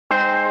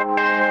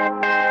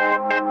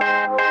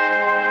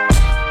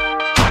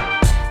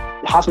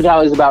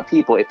hospitality is about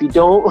people. If you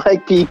don't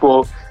like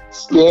people,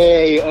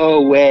 stay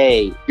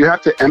away. You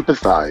have to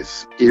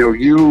empathize.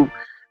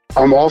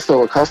 I'm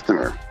also a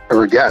customer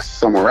or a guest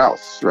somewhere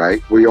else,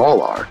 right? We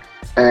all are.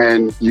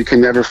 And you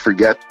can never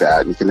forget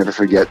that. You can never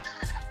forget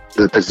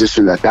the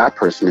position that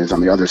person is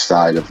on the other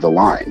side of the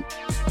line.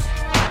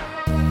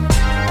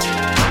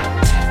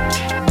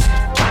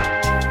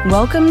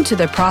 Welcome to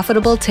The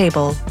Profitable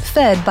Table,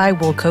 fed by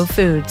Woolco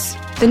Foods,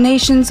 the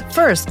nation's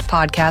first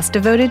podcast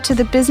devoted to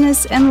the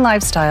business and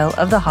lifestyle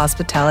of the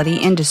hospitality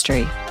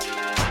industry.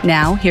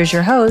 Now, here's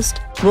your host,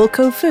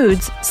 Woolco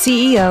Foods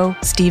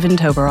CEO, Stephen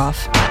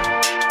Toberoff.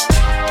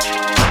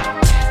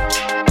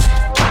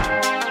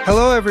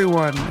 Hello,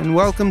 everyone, and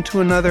welcome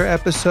to another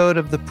episode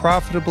of The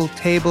Profitable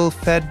Table,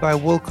 fed by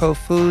Woolco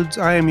Foods.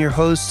 I am your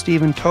host,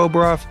 Stephen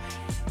Toberoff,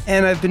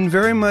 and I've been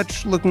very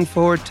much looking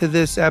forward to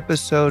this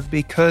episode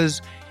because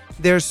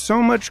there's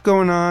so much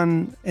going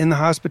on in the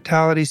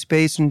hospitality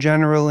space in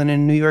general and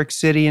in New York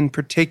City in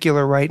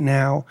particular right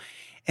now.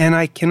 And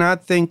I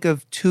cannot think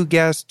of two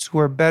guests who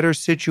are better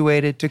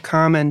situated to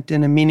comment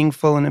in a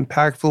meaningful and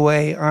impactful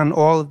way on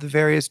all of the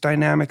various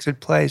dynamics at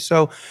play.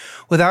 So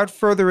without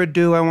further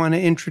ado, I want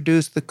to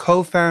introduce the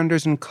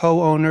co-founders and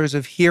co-owners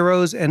of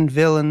Heroes and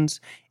Villains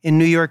in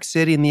New York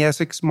City in the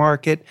Essex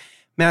market,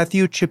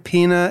 Matthew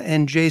Chappina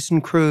and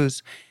Jason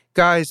Cruz.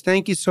 Guys,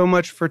 thank you so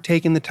much for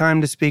taking the time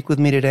to speak with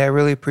me today. I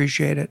really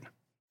appreciate it.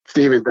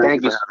 Stephen,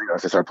 thank you for having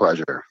us. It's our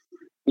pleasure.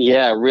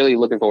 Yeah, really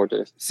looking forward to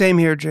this. Same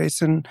here,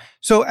 Jason.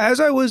 So as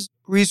I was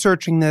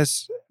researching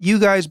this, you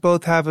guys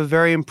both have a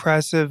very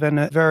impressive and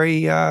a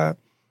very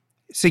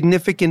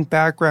significant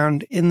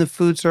background in the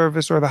food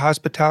service or the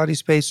hospitality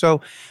space.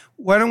 So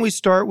why don't we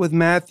start with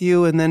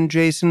Matthew and then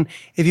Jason?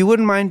 If you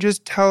wouldn't mind,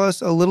 just tell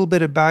us a little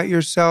bit about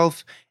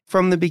yourself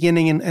from the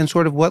beginning and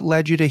sort of what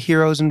led you to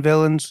Heroes and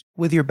Villains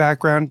with your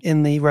background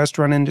in the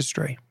restaurant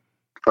industry.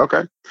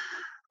 Okay.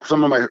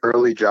 Some of my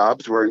early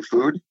jobs were in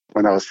food.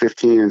 When I was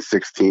 15 and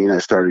 16, I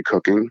started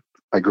cooking.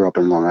 I grew up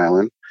in Long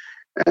Island,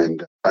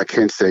 and I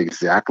can't say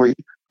exactly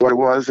what it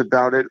was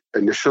about it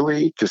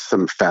initially, just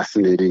some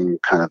fascinating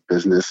kind of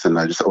business, and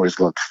I just always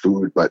loved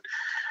food. But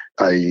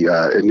I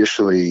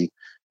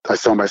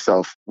saw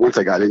myself, once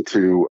I got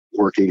into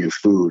working in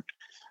food,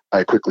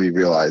 I quickly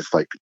realized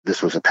like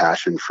this was a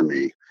passion for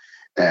me.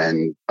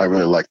 And I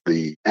really liked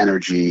the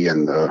energy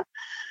and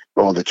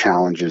all the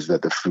challenges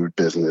that the food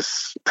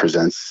business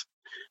presents.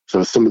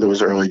 So some of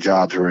those early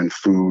jobs were in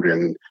food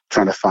and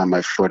trying to find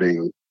my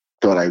footing.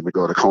 Thought I would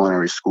go to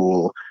culinary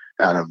school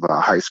out of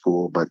high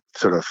school, but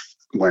sort of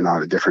went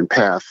on a different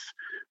path.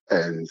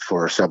 And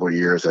for several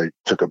years, I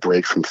took a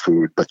break from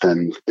food. But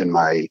then in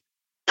my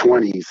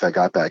 20s, I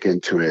got back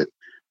into it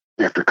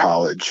after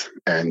college.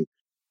 And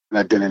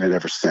I've been in it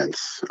ever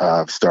since.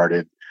 I've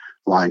started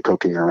line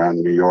cooking around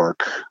New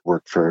York,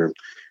 worked for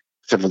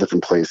several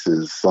different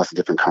places, lots of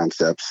different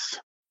concepts.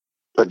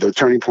 But the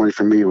turning point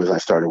for me was I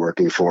started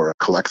working for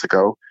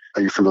Calexico.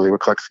 Are you familiar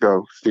with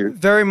Calexico, Steve?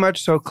 Very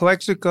much so.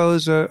 Calexico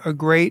is a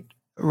great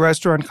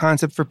restaurant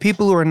concept for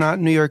people who are not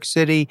in New York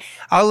City.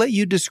 I'll let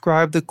you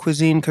describe the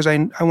cuisine because I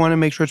want to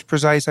make sure it's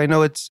precise. I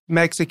know it's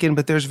Mexican,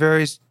 but there's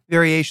various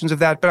variations of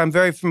that, but I'm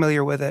very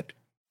familiar with it.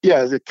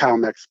 Yeah, it's a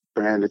CalMex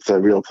brand. It's a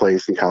real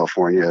place in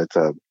California. It's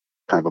a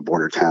kind of a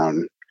border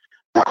town,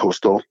 not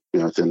coastal.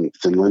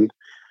 It's inland.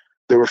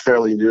 They were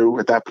fairly new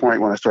at that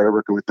point when I started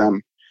working with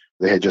them.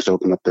 They had just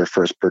opened up their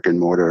first brick and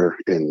mortar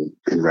in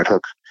Red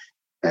Hook.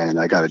 And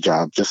I got a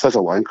job just as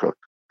a line cook.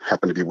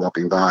 Happened to be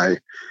walking by.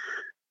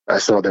 I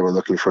saw they were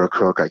looking for a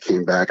cook. I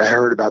came back. I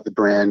heard about the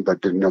brand,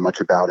 but didn't know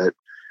much about it.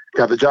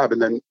 Got the job. And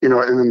then,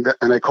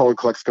 and I called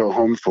Calexico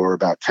home for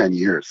about 10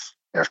 years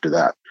after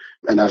that.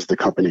 And as the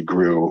company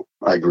grew,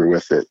 I grew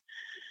with it.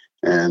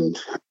 And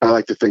I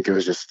like to think it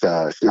was just,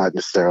 it's not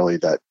necessarily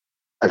that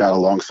I got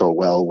along so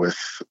well with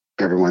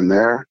everyone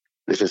there.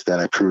 It's just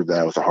that I proved that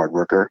I was a hard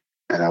worker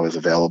and I was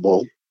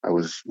available. I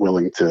was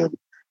willing to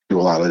do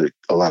a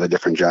lot of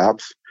different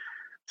jobs.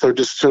 So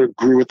just sort of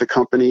grew with the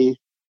company.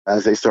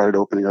 As they started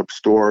opening up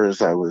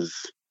stores, I was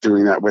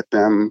doing that with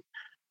them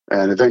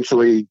and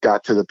eventually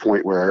got to the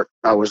point where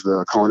I was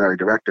the culinary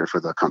director for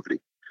the company.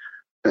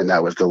 And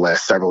that was the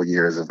last several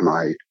years of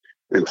my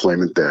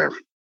employment there.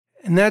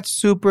 And that's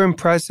super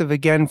impressive,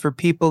 again, for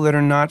people that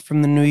are not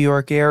from the New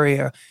York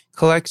area.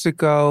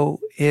 Calexico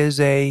is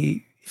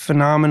a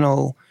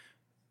phenomenal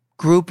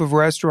group of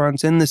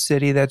restaurants in the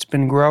city that's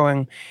been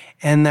growing,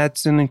 and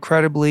that's an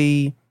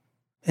incredibly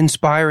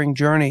inspiring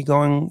journey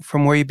going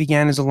from where you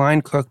began as a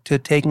line cook to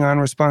taking on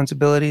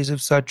responsibilities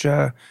of such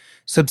a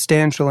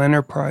substantial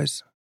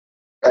enterprise.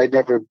 I'd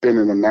never been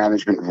in a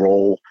management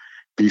role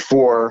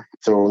before,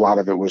 so a lot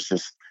of it was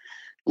just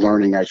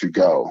learning as you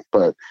go.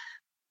 But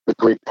the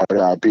great part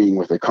about being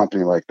with a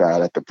company like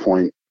that at the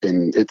point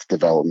in its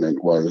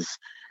development was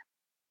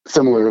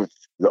similar.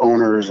 The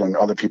owners and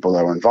other people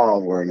that were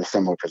involved were in a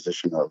similar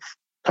position of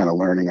kind of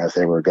learning as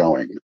they were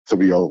going. So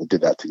we all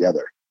did that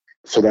together.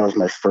 So that was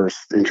my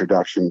first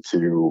introduction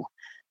to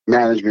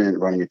management,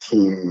 running a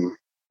team,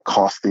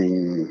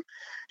 costing,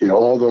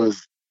 all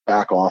those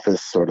back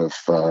office sort of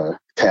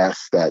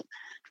tasks that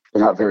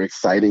They're not very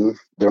exciting.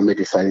 They don't make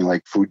exciting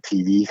like food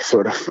TV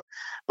sort of.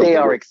 They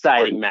are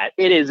exciting, Matt.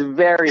 It is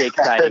very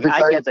exciting.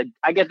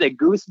 I get the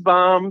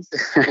goosebumps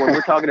when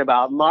we're talking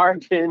about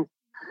margin.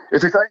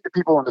 It's exciting to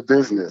people in the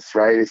business,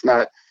 right? It's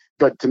not,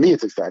 but to me,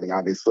 it's exciting,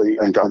 obviously,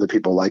 and to other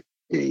people like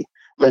me.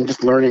 And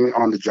just learning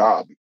on the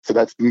job. So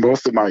that's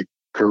most of my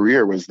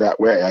career was that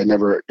way. I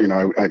never,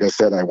 like I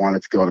said, I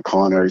wanted to go to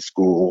culinary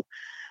school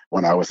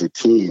when I was a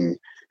teen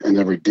and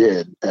never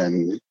did.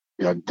 And,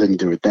 didn't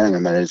do it then,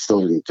 and then I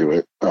still didn't do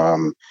it.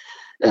 And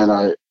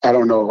I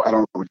don't know, I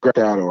don't regret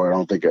that, or I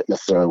don't think it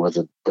necessarily was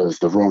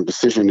the wrong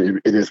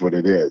decision. It is what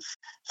it is.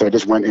 So I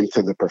just went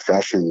into the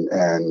profession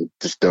and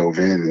just dove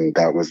in, and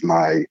that was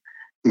my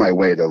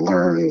way to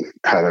learn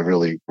how to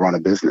really run a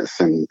business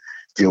and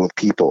deal with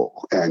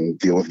people and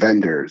deal with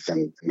vendors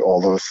and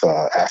all those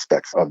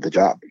aspects of the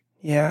job.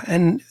 Yeah,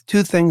 and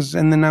two things,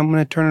 and then I'm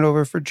going to turn it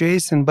over for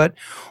Jason. But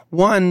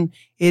one,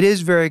 it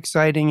is very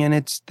exciting, and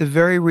it's the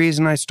very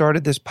reason I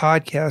started this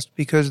podcast,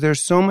 because there's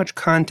so much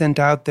content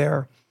out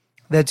there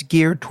that's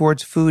geared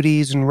towards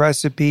foodies and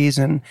recipes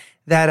and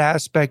that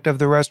aspect of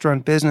the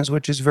restaurant business,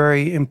 which is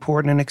very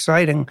important and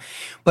exciting.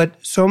 But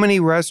so many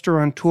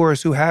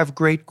restaurateurs who have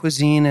great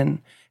cuisine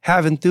and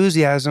have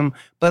enthusiasm,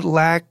 but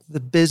lack the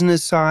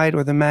business side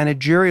or the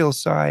managerial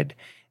side,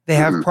 they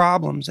have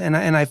problems. And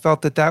I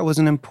felt that was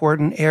an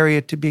important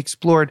area to be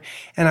explored.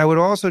 And I would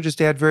also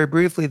just add very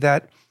briefly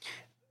that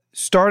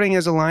starting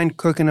as a line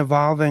cook and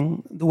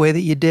evolving the way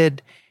that you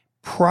did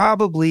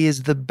probably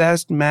is the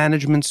best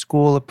management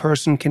school a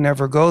person can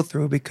ever go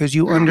through, because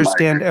you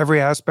understand every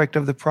aspect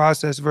of the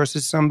process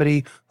versus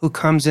somebody who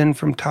comes in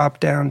from top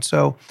down.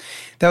 So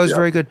that was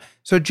very good.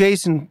 So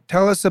Jason,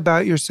 tell us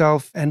about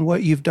yourself and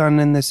what you've done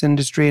in this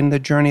industry and the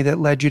journey that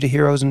led you to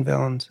Heroes and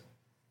Villains.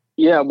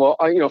 Yeah, well,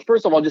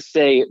 first of all, I'll just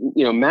say,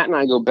 Matt and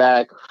I go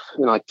back,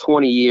 like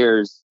 20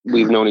 years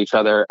we've known each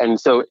other. And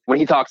so when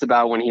he talks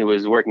about when he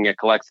was working at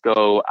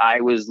Calexco, I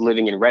was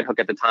living in Red Hook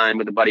at the time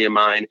with a buddy of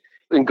mine,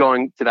 and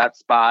going to that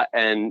spot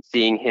and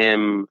seeing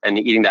him and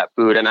eating that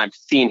food. And I've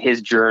seen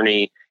his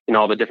journey in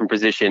all the different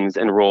positions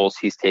and roles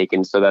he's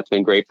taken. So that's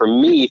been great for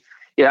me.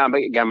 Yeah, I'm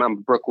a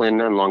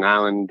Brooklyn and Long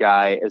Island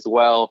guy as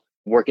well,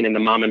 working in the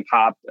mom and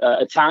pop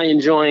Italian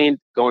joint,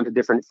 going to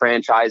different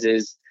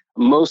franchises,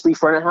 mostly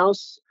front of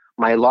house.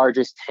 My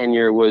largest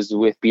tenure was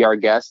with Be Our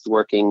Guest,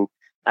 working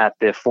at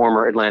the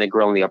former Atlantic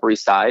Grill on the Upper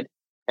East Side.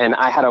 And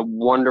I had a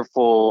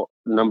wonderful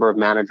number of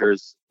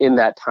managers in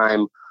that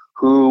time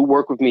who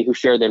worked with me, who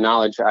shared their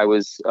knowledge. I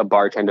was a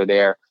bartender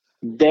there.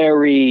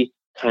 Very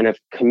kind of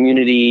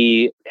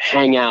community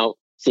hangout,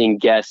 seeing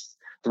guests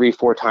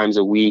 3-4 times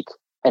a week.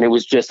 And it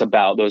was just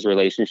about those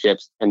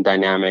relationships and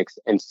dynamics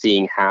and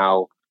seeing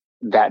how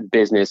that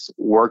business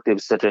worked. It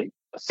was such a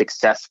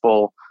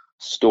successful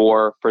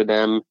store for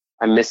them.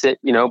 I miss it,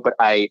 but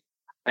I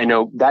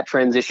know that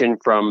transition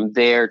from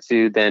there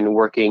to then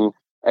working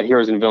at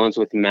Heroes and Villains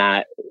with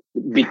Matt,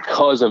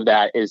 because of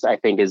that is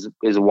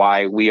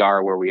why we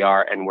are where we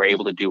are and we're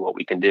able to do what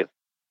we can do.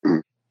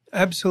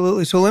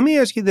 Absolutely. So let me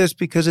ask you this,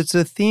 because it's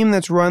a theme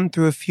that's run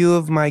through a few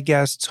of my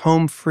guests,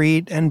 Home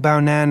Fried and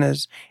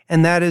Bananas,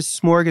 and that is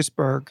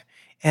Smorgasburg.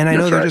 And I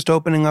know they're just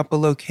opening up a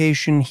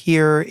location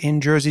here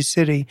in Jersey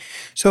City.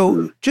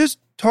 So just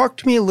talk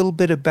to me a little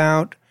bit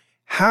about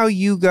how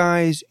you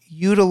guys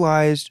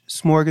utilized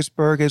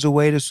Smorgasburg as a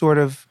way to sort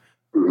of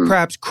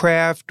perhaps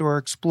craft or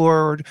explore,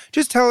 or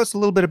just tell us a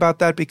little bit about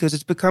that, because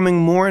it's becoming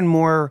more and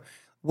more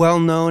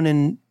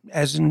well-known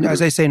as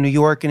I say, New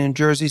York and in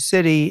Jersey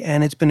City,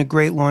 and it's been a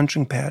great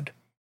launching pad.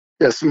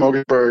 Yes,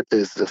 Smorgasburg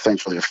is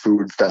essentially a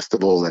food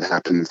festival that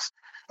happens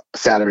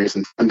Saturdays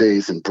and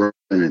Sundays in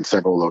Brooklyn in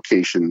several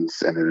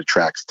locations, and it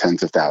attracts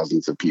tens of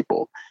thousands of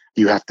people.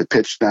 You have to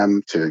pitch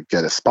them to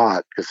get a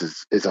spot,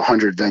 because it's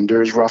 100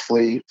 vendors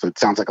roughly. So it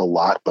sounds like a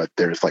lot, but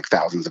there's like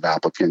thousands of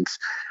applicants.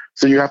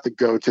 So you have to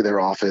go to their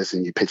office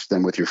and you pitch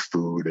them with your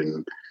food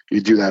and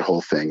you do that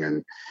whole thing.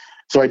 And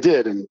so I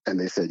did, and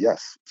they said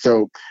yes.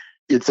 So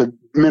it's a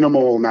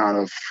minimal amount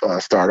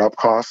of startup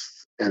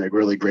costs and a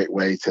really great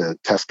way to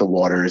test the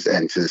waters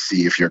and to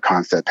see if your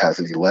concept has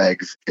any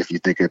legs, if you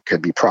think it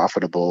could be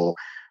profitable,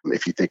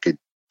 if you think it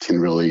can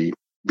really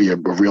be a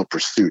real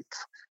pursuit.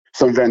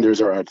 Some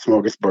vendors are at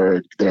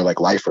Smorgasburg, they're like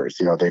lifers.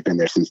 They've been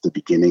there since the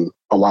beginning.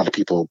 A lot of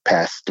people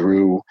pass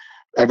through.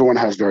 Everyone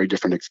has very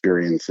different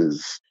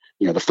experiences.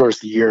 The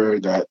first year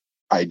that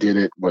I did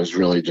it was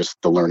really just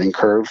the learning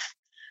curve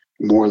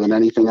more than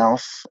anything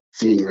else,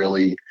 seeing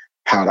really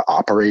how to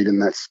operate in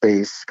that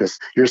space, because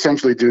you're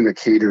essentially doing the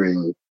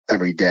catering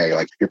every day.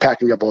 Like, you're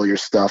packing up all your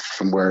stuff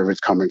from wherever it's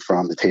coming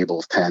from, the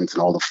tables, tents,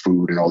 and all the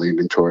food and all the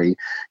inventory.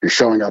 You're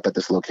showing up at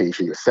this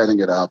location, you're setting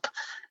it up.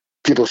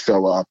 People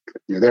show up,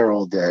 you're there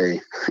all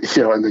day,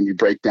 and then you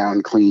break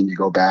down, clean, you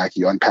go back,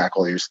 you unpack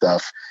all your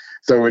stuff.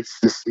 So it's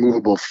this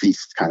movable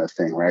feast kind of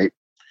thing, right?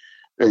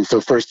 And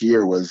so first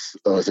year was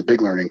a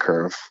big learning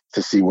curve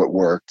to see what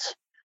worked.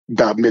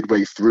 About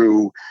midway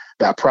through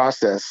that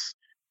process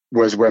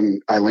was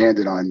when I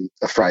landed on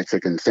a fried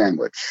chicken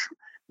sandwich,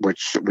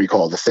 which we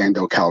call the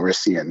Sando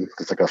Calrissian.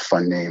 It's like a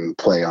fun name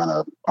play on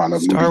a Star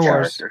movie Wars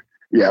character.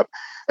 Yep.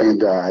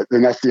 And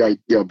then that's the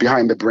idea,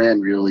 behind the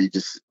brand really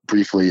just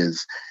briefly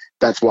is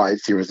that's why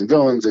it's Heroes and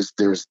Villains.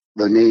 There's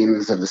the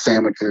names of the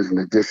sandwiches and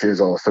the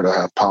dishes all sort of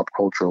have pop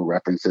cultural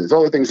references,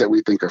 all the things that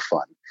we think are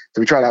fun.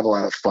 So we try to have a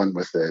lot of fun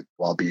with it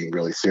while being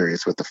really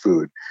serious with the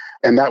food.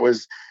 And that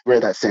was where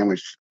that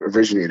sandwich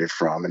originated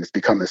from. And it's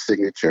become a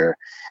signature.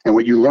 And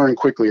what you learn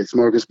quickly at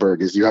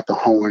Smorgasburg is you have to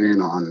hone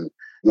in on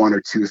one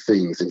or two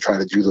things and try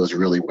to do those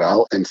really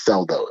well and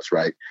sell those,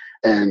 right?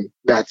 And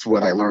that's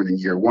what I learned in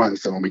year one.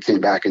 So when we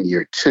came back in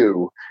year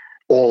two,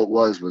 all it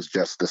was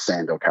just the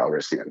Sando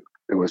Calrissian.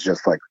 It was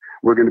just like,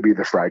 we're going to be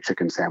the fried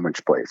chicken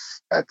sandwich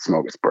place at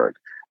Smorgasburg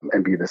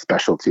and be the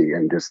specialty.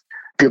 And just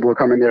people who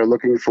come in there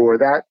looking for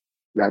that,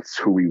 that's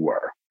who we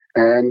were.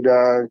 And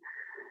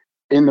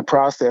in the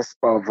process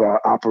of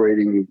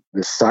operating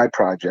this side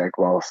project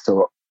while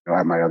still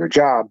at my other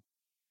job,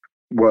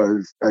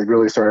 I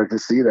really started to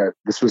see that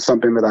this was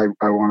something that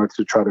I wanted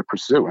to try to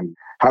pursue. And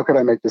how could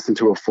I make this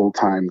into a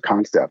full-time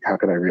concept? How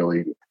could I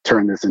really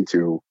turn this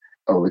into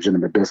a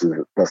legitimate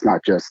business that's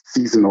not just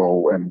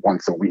seasonal and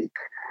once a week?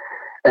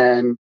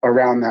 And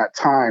around that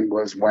time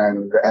was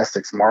when the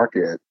Essex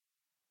market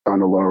on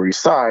the Lower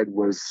East Side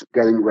was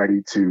getting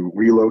ready to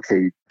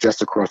relocate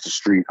just across the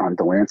street on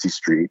Delancey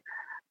Street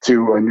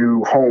to a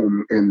new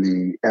home in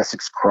the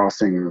Essex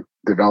Crossing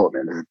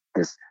development.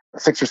 This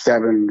 6 or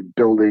 7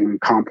 building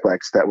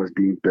complex that was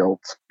being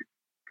built.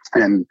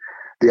 And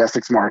the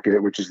Essex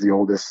market, which is the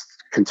oldest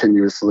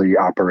continuously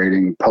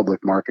operating public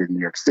market in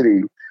New York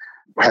City,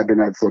 had been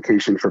at its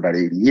location for about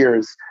 80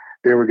 years.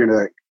 They were going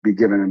to be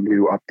given a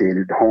new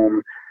updated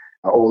home.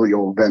 All the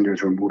old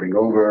vendors were moving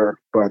over,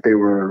 but they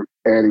were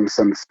adding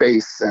some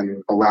space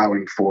and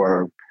allowing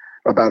for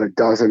about a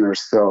dozen or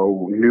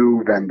so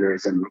new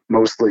vendors and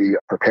mostly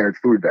prepared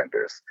food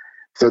vendors.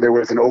 So there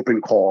was an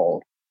open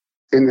call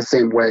in the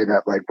same way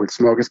that, like with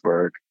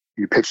Smorgasburg,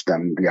 you pitched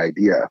them the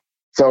idea.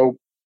 So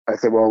I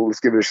said, well, let's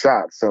give it a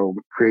shot. So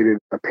created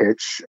a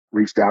pitch,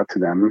 reached out to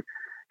them,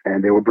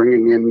 and they were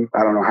bringing in,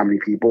 I don't know how many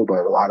people,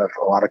 but a lot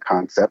of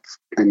concepts.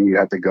 And you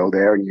had to go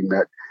there and you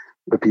met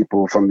the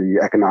people from the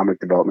Economic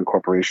Development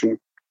Corporation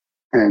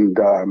and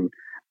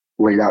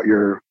laid out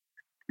your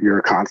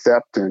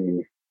concept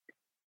and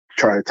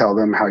try to tell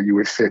them how you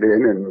would fit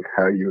in and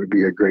how you would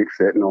be a great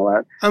fit and all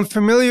that. I'm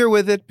familiar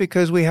with it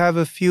because we have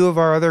a few of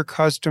our other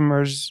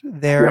customers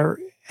there,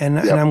 Yep. and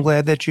I'm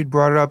glad that you'd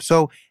brought it up.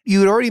 So you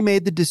had already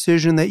made the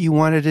decision that you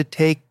wanted to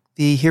take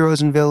the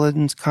Heroes and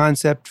Villains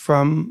concept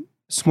from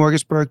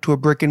Smorgasburg to a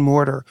brick and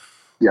mortar.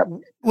 Yep.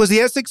 Was the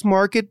Essex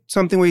Market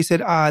something where you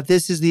said,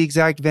 this is the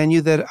exact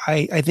venue that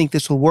I think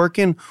this will work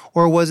in?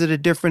 Or was it a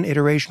different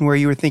iteration where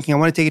you were thinking, I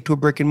want to take it to a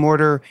brick and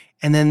mortar,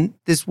 and then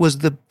this was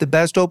the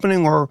best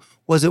opening? Or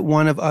was it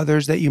one of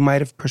others that you might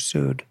have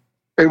pursued?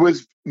 It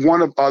was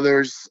one of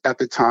others at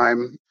the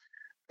time.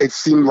 It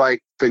seemed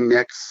like the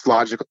next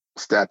logical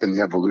step in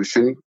the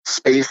evolution.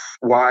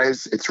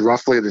 Space-wise, it's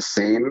roughly the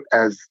same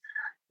as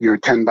your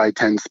 10 by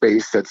 10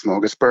 space at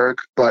Smorgasburg,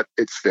 but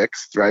it's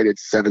fixed, right?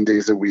 It's 7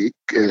 days a week.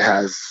 It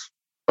has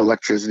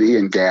electricity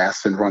and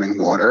gas and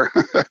running water.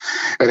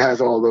 It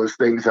has all those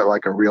things that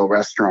like a real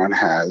restaurant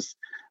has,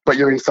 but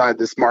you're inside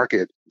this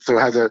market. So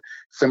it has a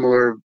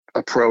similar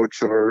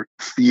approach or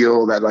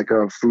feel that like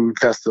a food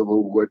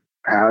festival would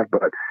have.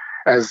 But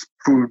as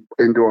food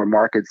indoor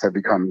markets have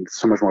become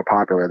so much more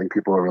popular, I think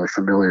people are really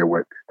familiar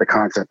with the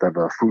concept of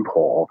a food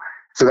hall.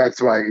 So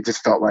that's why it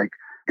just felt like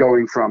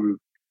going from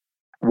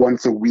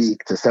once a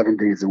week to 7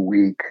 days a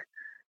week,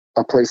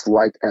 a place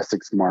like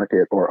Essex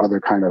Market or other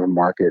kind of a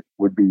market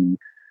would be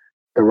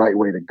the right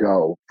way to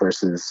go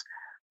versus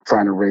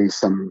trying to raise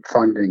some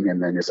funding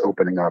and then just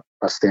opening up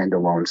a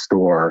standalone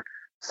store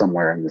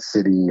somewhere in the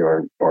city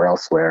or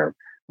elsewhere,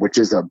 which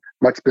is a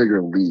much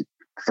bigger leap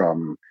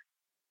from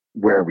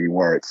where we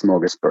were at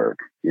Smorgasburg,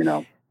 you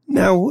know.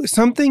 Now,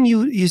 something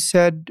you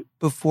said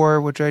before,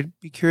 which I'd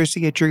be curious to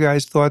get your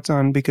guys' thoughts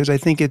on, because I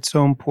think it's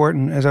so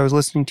important as I was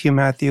listening to you,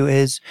 Matthew,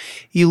 is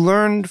you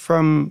learned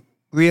from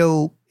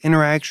real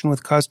interaction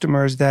with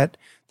customers that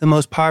the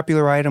most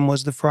popular item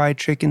was the fried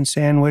chicken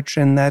sandwich,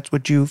 and that's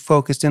what you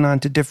focused in on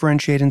to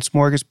differentiate in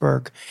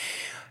Smorgasburg.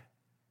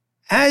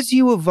 As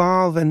you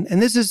evolve, and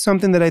this is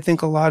something that I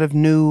think a lot of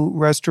new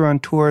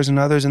restaurateurs and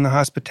others in the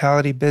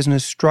hospitality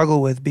business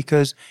struggle with,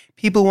 because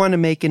people want to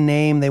make a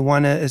name, they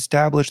want to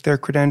establish their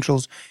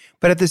credentials.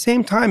 But at the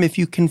same time, if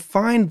you can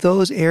find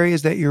those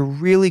areas that you're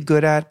really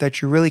good at,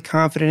 that you're really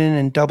confident in,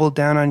 and double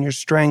down on your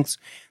strengths,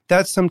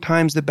 that's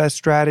sometimes the best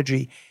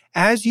strategy.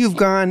 As you've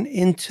gone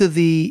into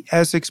the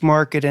Essex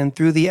market and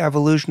through the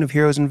evolution of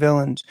Heroes and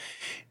Villains,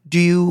 do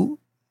you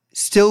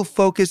still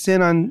focus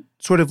in on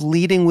sort of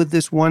leading with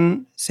this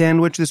one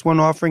sandwich, this one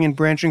offering, and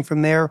branching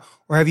from there?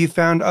 Or have you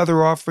found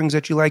other offerings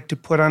that you like to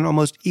put on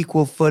almost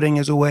equal footing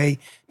as a way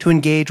to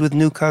engage with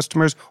new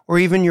customers or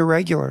even your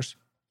regulars?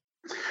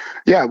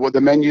 Yeah, well, the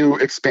menu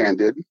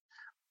expanded.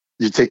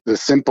 You take the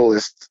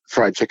simplest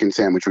fried chicken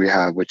sandwich we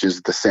have, which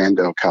is the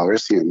Sando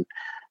Calrissian,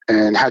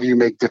 and how do you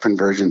make different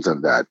versions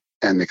of that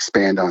and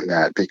expand on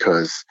that?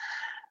 Because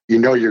you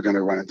know you're going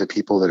to run into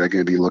people that are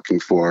going to be looking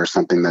for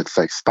something that's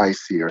like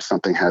spicy or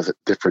something has a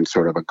different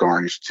sort of a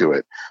garnish to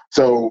it.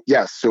 So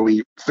yes, so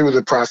we, through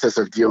the process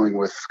of dealing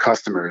with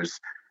customers,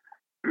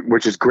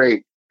 which is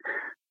great,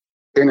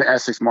 in an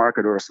Essex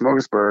market or a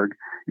Smokesburg,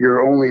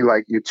 you're only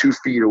like, you're 2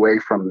 feet away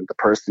from the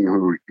person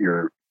who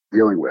you're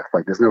dealing with.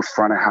 Like there's no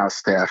front of house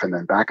staff and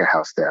then back of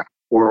house staff,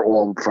 or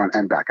all front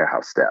and back of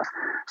house staff.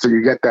 So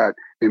you get that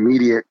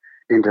immediate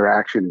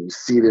interaction. You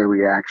see their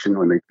reaction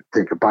when they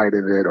take a bite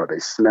of it, or they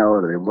smell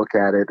it, or they look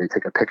at it, they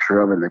take a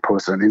picture of it and they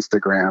post it on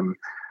Instagram.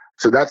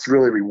 So that's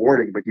really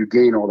rewarding, but you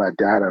gain all that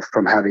data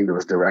from having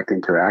those direct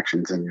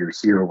interactions, and you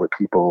hear what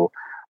people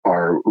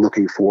are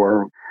looking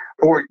for,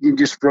 or you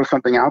just throw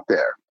something out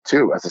there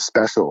too as a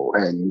special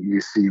and you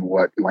see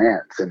what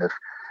lands. And if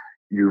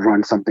you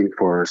run something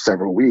for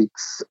several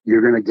weeks,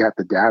 you're going to get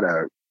the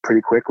data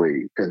pretty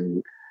quickly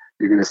and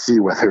you're going to see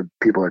whether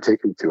people are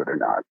taking to it or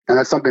not. And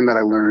that's something that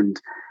I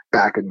learned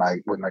back in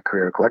with my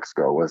career at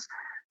Clexco, was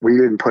we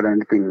didn't put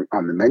anything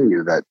on the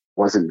menu that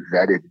wasn't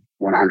vetted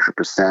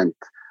 100%,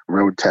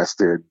 road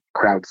tested,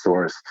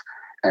 crowdsourced,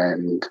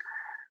 and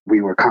we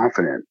were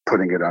confident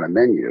putting it on a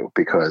menu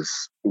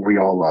because we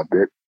all loved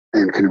it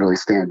and can really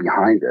stand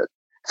behind it.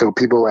 So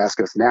people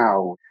ask us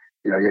now,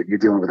 you know, you're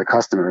dealing with a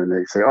customer and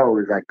they say, oh,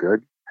 is that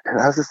good?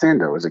 How's the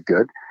sando? Is it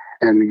good?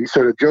 And you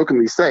sort of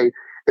jokingly say,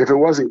 if it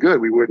wasn't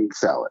good, we wouldn't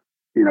sell it.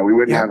 You know, we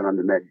wouldn't have it on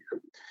the menu.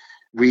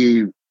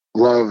 We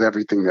love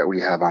everything that we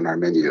have on our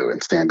menu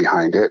and stand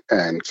behind it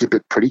and keep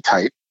it pretty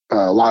tight.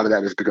 A lot of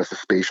that is because of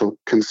spatial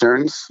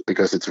concerns,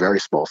 because it's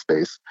very small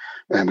space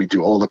and we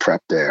do all the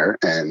prep there,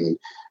 and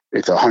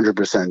it's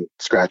 100%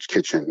 scratch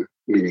kitchen,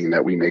 meaning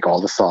that we make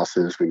all the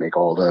sauces, we make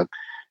all the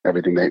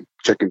everything.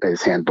 Chicken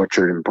is hand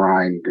butchered and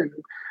brined,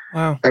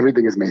 and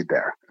everything is made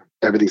there.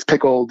 Everything's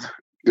pickled.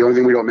 The only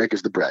thing we don't make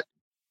is the bread,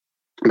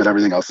 but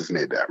everything else is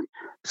made there.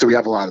 So we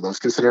have a lot of those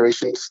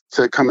considerations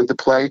to come into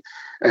play,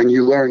 and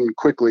you learn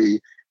quickly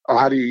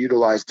how do you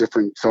utilize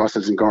different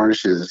sauces and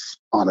garnishes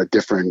on a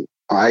different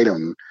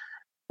item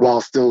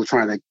while still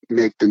trying to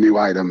make the new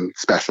item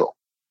special.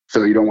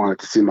 So you don't want it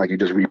to seem like you're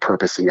just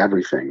repurposing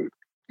everything.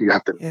 You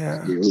have to make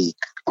it unique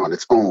on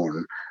its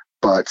own,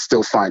 but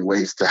still find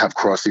ways to have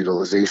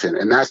cross-utilization.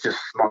 And that's just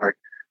smart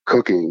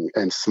cooking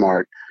and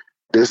smart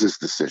business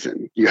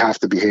decision. You have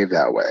to behave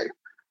that way.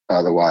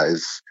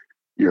 Otherwise,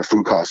 your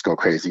food costs go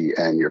crazy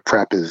and your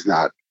prep is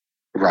not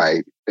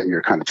right and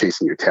you're kind of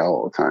chasing your tail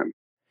all the time.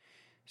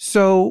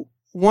 So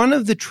one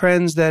of the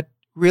trends that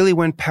really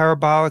went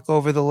parabolic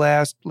over the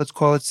last, let's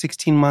call it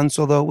 16 months,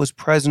 although it was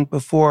present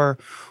before,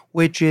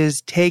 which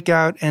is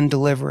takeout and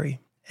delivery.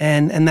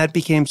 And that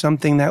became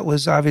something that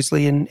was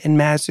obviously in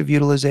massive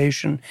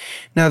utilization.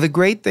 Now, the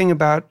great thing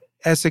about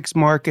Essex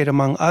Market,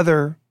 among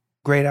other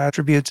great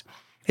attributes,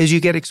 is you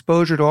get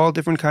exposure to all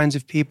different kinds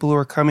of people who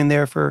are coming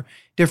there for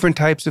different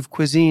types of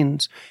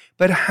cuisines.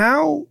 But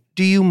how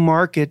do you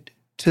market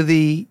to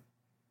the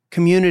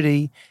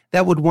community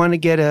that would want to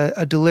get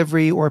a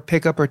delivery or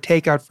pickup or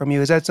takeout from you?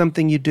 Is that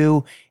something you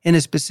do in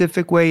a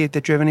specific way,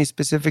 that you have any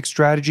specific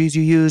strategies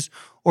you use?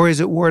 Or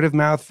is it word of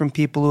mouth from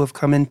people who have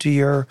come into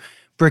your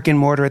brick and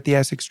mortar at the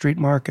Essex Street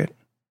Market?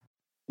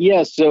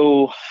 Yeah,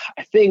 so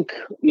I think,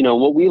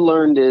 what we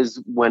learned is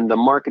when the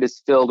market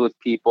is filled with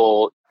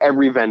people,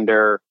 every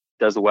vendor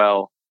does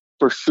well.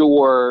 For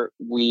sure,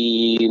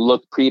 we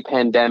looked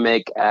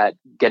pre-pandemic at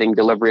getting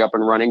delivery up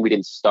and running. We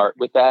didn't start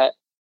with that.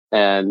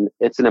 And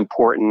it's an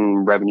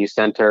important revenue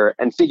center.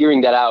 And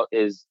figuring that out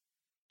is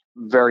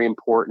very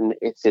important.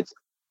 It's its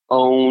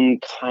own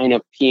kind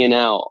of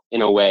P&L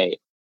in a way.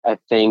 I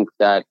think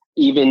that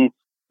even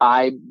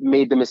I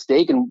made the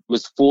mistake and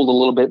was fooled a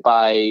little bit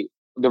by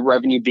the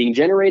revenue being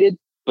generated,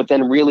 but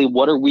then really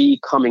what are we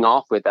coming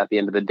off with at the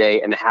end of the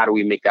day and how do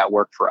we make that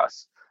work for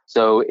us?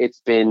 So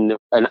it's been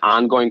an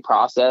ongoing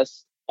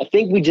process. I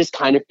think we just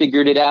kind of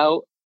figured it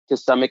out to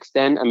some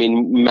extent. I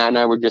mean, Matt and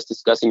I were just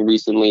discussing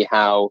recently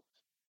how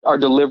our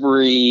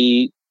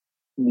delivery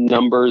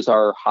numbers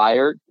are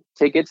higher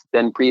tickets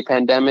than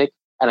pre-pandemic.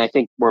 And I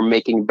think we're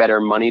making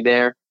better money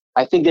there.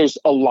 I think there's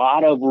a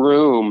lot of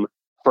room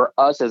for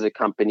us as a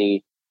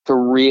company to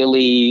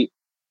really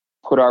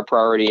put our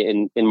priority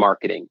in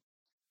marketing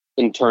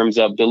in terms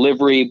of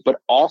delivery, but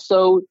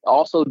also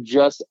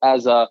just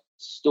as a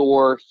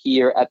store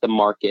here at the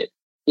market.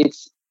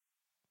 It's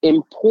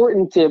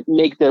important to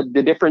make the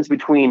difference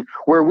between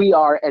where we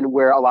are and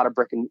where a lot of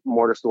brick and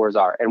mortar stores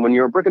are. And when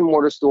you're a brick and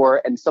mortar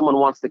store and someone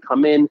wants to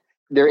come in,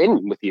 they're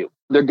in with you.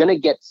 They're going to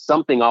get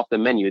something off the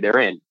menu. They're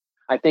in.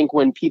 I think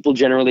when people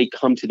generally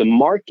come to the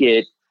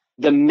market,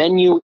 the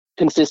menu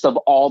consists of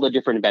all the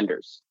different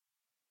vendors.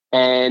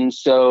 And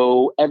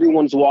so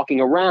everyone's walking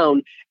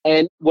around.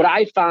 And what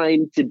I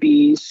find to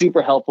be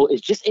super helpful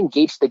is just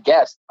engage the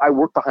guest. I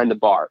work behind the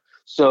bar.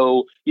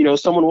 So,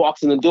 someone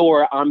walks in the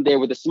door, I'm there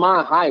with a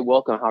smile. Hi,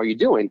 welcome. How are you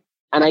doing?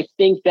 And I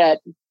think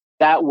that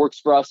works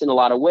for us in a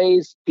lot of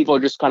ways. People are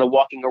just kind of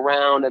walking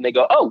around and they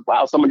go, oh,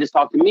 wow, someone just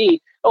talked to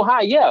me. Oh,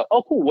 hi. Yeah.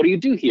 Oh, cool. What do you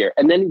do here?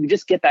 And then we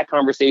just get that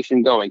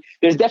conversation going.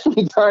 There's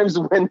definitely times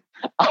when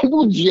I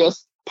will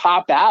just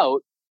pop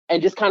out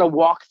and just kind of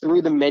walk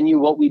through the menu,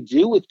 what we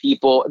do with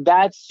people,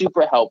 that's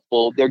super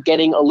helpful. They're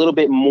getting a little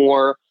bit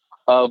more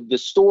of the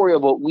story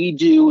of what we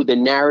do, the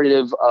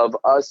narrative of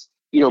us,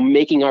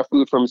 making our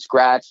food from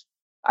scratch.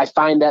 I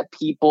find that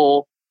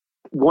people,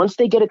 once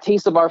they get a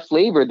taste of our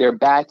flavor, they're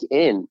back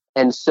in.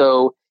 And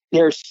so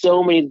there's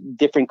so many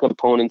different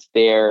components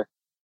there.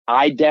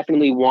 I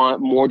definitely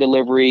want more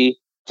delivery.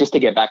 Just to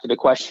get back to the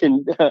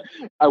question,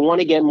 I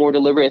want to get more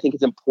delivery. I think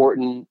it's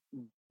important,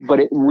 but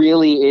it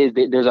really is,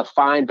 there's a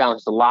fine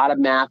balance. There's a lot of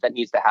math that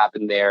needs to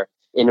happen there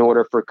in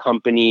order for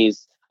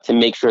companies to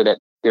make sure that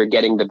they're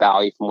getting the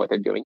value from what they're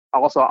doing.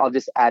 Also, I'll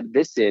just add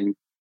this in.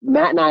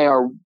 Matt and I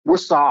we're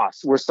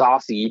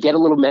saucy. You get a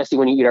little messy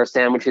when you eat our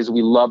sandwiches.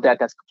 We love that.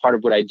 That's part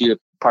of what I do.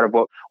 Part of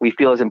what we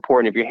feel is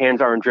important. If your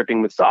hands aren't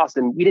dripping with sauce,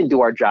 then we didn't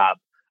do our job.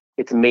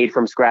 It's made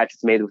from scratch.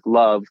 It's made with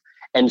love.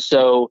 And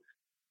so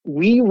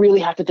we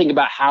really have to think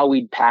about how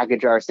we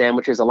package our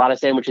sandwiches. A lot of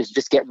sandwiches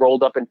just get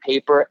rolled up in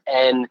paper.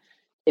 And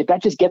if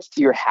that just gets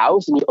to your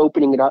house and you're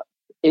opening it up,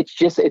 it's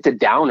a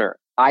downer,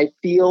 I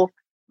feel.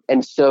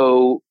 And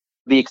so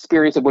the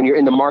experience of when you're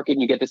in the market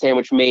and you get the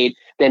sandwich made,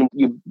 then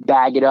you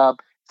bag it up,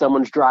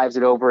 someone drives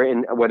it over,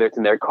 and whether it's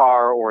in their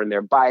car or in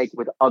their bike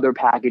with other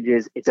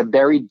packages, it's a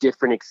very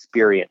different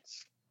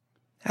experience.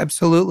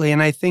 Absolutely.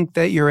 And I think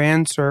that your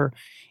answer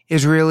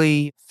is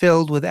really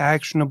filled with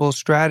actionable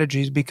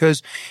strategies,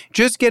 because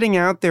just getting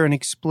out there and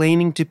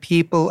explaining to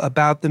people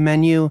about the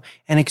menu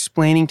and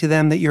explaining to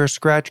them that you're a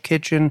scratch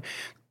kitchen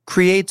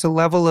creates a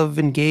level of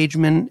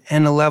engagement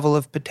and a level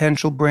of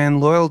potential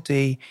brand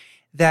loyalty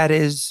that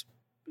is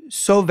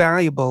so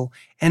valuable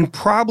and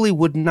probably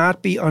would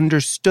not be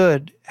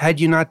understood had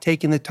you not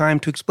taken the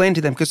time to explain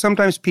to them, because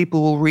sometimes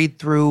people will read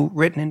through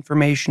written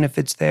information if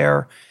it's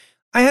there.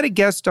 I had a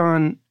guest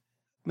on,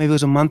 maybe it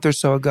was a month or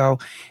so ago,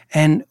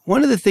 and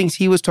one of the things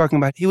he was talking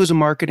about, he was a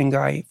marketing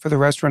guy for the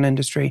restaurant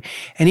industry,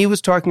 and he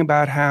was talking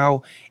about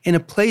how in a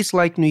place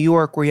like New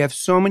York where you have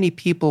so many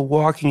people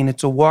walking and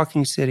it's a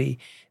walking city,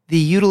 the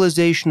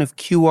utilization of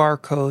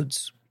QR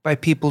codes by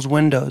people's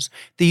windows,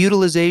 the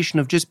utilization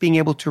of just being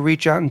able to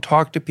reach out and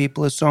talk to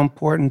people is so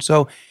important.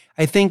 So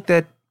I think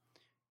that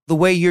the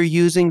way you're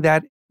using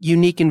that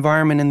unique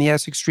environment in the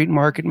Essex Street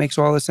Market makes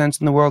all the sense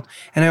in the world.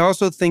 And I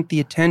also think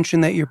the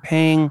attention that you're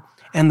paying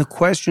and the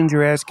questions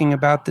you're asking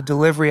about the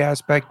delivery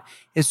aspect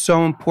is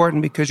so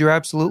important, because you're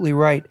absolutely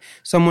right.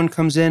 Someone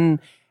comes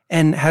in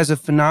and has a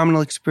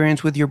phenomenal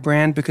experience with your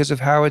brand because of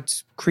how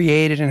it's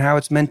created and how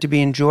it's meant to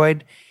be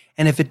enjoyed.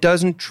 And if it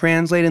doesn't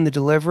translate in the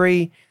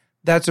delivery,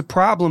 that's a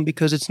problem,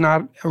 because it's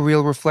not a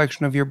real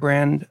reflection of your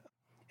brand.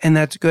 And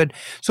that's good.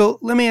 So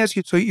let me ask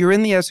you, so you're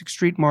in the Essex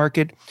Street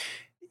Market.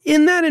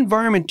 In that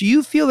environment, do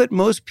you feel that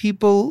most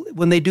people,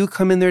 when they do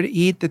come in there to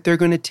eat, that they're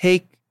going to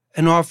take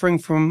an offering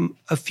from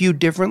a few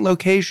different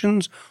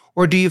locations?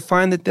 Or do you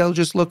find that they'll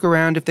just look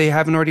around, if they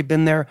haven't already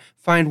been there,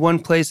 find one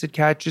place that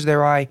catches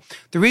their eye?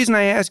 The reason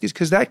I ask is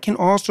because that can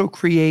also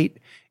create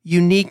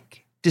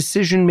unique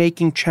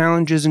decision-making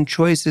challenges and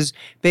choices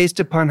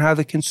based upon how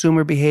the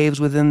consumer behaves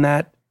within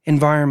that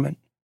environment.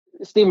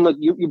 Stephen, look,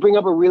 you bring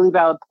up a really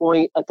valid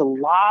point. It's a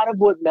lot of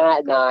what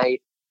Matt and I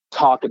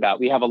talk about.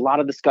 We have a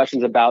lot of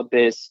discussions about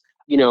this.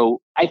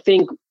 I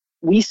think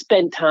we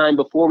spent time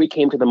before we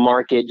came to the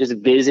market just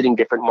visiting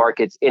different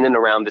markets in and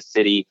around the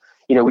city.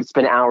 We'd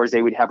spend hours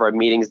there. We'd have our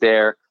meetings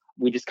there.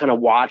 We just kind of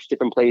watch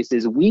different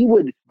places. We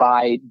would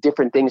buy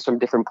different things from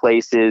different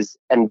places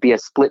and be a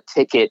split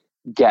ticket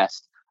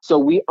guest. So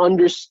we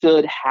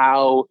understood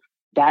how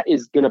that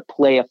is going to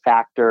play a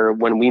factor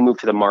when we move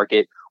to the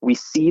market. We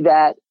see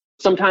that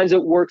sometimes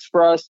it works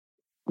for us.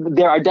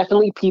 There are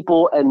definitely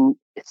people, and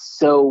it's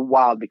so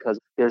wild because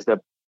there's the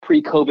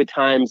pre-COVID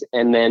times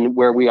and then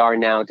where we are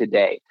now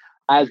today.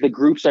 As the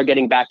groups are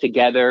getting back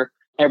together,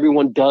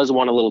 everyone does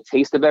want a little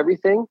taste of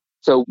everything.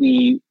 So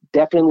we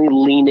definitely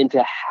leaned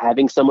into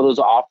having some of those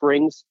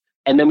offerings.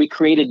 And then we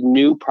created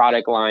new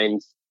product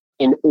lines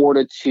in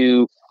order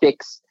to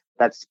fix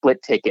that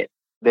split ticket.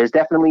 There's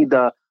definitely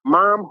the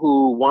mom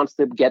who wants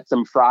to get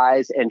some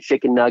fries and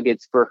chicken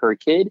nuggets for her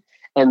kid.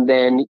 And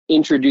then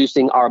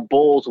introducing our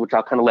bowls, which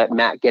I'll kind of let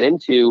Matt get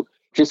into,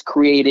 just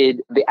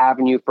created the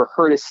avenue for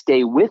her to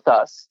stay with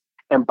us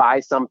and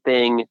buy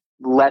something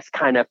less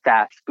kind of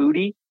fast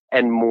foody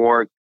and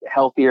more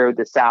healthier,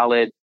 the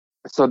salad,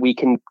 so we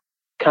can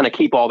kind of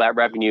keep all that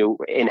revenue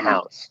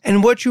in-house.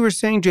 And what you were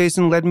saying,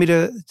 Jason, led me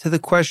to the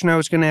question I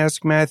was going to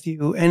ask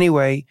Matthew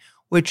anyway,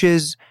 which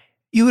is,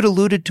 you had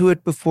alluded to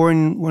it before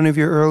in one of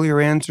your earlier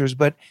answers,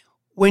 but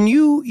when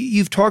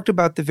you've talked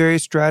about the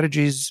various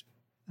strategies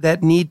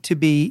that need to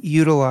be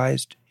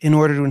utilized in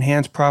order to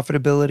enhance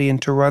profitability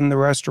and to run the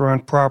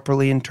restaurant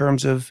properly in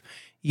terms of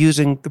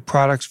using the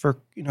products for,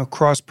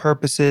 cross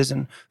purposes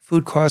and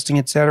food costing,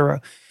 et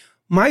cetera.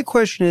 My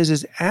question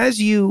is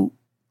as you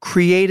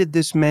created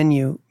this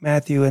menu,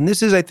 Matthew, and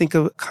this is, I think,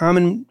 a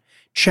common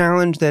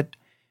challenge that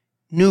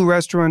new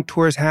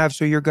restaurateurs have,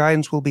 so your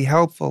guidance will be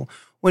helpful.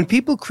 When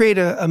people create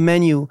a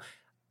menu,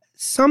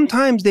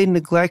 sometimes they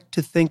neglect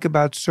to think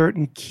about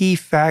certain key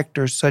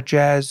factors, such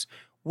as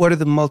what are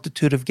the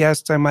multitude of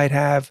guests I might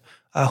have?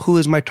 who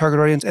is my target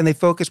audience, and they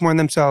focus more on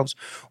themselves.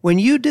 When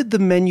you did the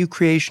menu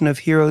creation of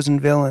heroes and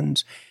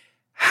villains,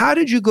 how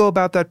did you go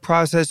about that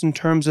process in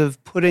terms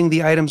of putting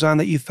the items on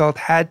that you felt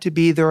had to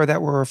be there or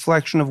that were a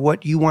reflection of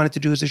what you wanted to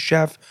do as a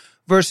chef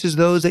versus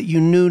those that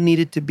you knew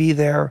needed to be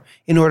there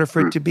in order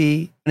for it to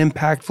be an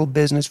impactful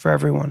business for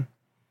everyone?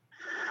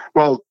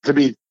 Well, to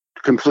be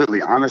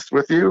completely honest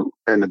with you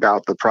and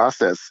about the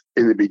process,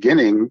 in the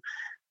beginning,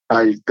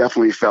 I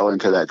definitely fell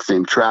into that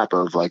same trap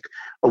of like,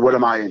 oh, what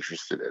am I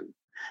interested in?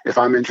 If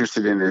I'm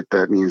interested in it,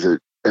 that means that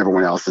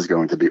everyone else is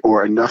going to be,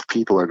 or enough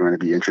people are going to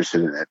be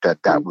interested in it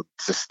that would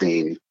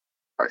sustain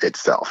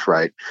itself,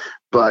 right?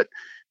 But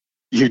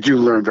you do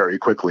learn very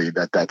quickly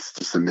that that's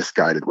just a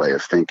misguided way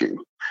of thinking.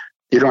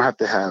 You don't have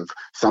to have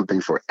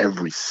something for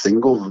every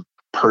single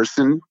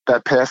person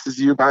that passes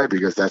you by,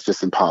 because that's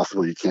just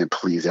impossible. You can't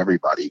please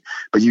everybody.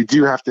 But you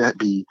do have to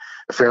be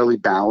fairly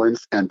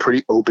balanced and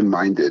pretty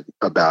open-minded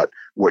about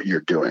what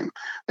you're doing.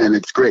 And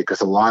it's great because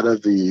a lot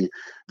of the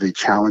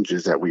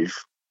challenges that we've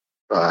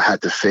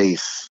had to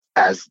face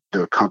as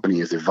the company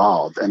has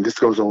evolved, and this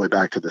goes all the way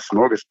back to the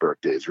Smorgasburg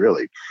days,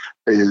 really,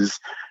 is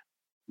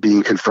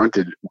being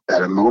confronted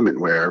at a moment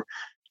where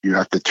you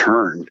have to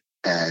turn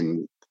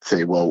and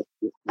say, well,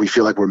 we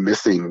feel like we're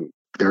missing,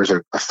 there's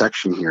a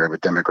section here of a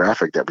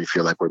demographic that we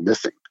feel like we're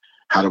missing.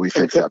 How do we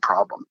fix that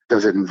problem?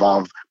 Does it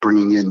involve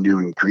bringing in new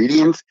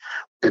ingredients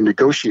and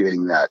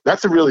negotiating that?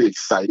 That's a really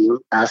exciting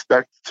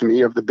aspect to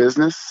me of the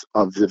business,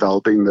 of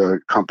developing the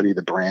company,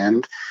 the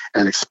brand,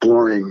 and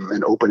exploring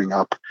and opening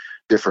up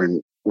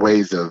different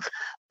ways of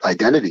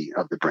identity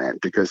of the brand,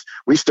 because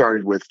we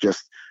started with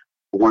just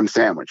one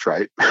sandwich,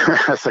 right?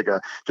 That's like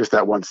just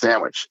that one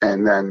sandwich.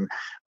 And then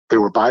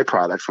there were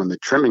byproducts when the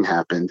trimming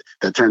happened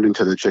that turned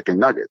into the chicken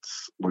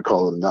nuggets. We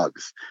call them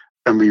nugs.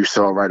 And we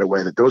saw right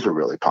away that those were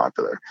really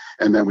popular.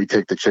 And then we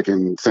take the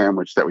chicken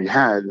sandwich that we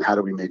had, and how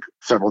do we make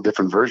several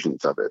different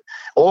versions of it?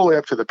 All the way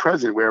up to the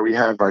present, where we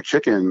have our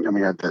chicken and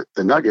we have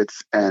the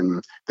nuggets,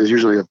 and there's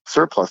usually a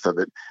surplus of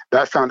it.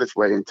 That found its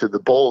way into the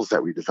bowls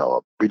that we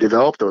developed. We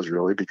developed those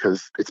really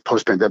because it's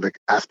post-pandemic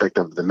aspect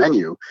of the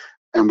menu.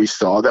 And we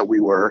saw that we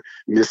were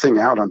missing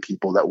out on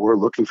people that were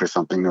looking for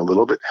something a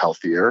little bit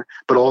healthier,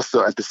 but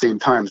also at the same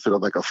time, sort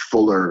of like a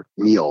fuller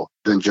meal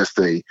than just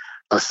a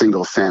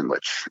single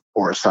sandwich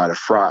or a side of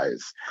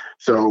fries.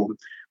 So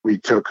we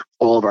took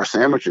all of our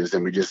sandwiches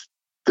and we just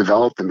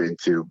developed them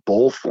into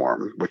bowl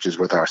form, which is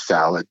with our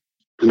salad.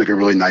 Like a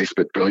really nice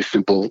but really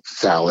simple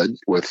salad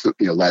with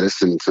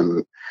lettuce and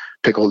some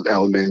pickled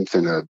elements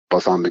and a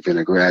balsamic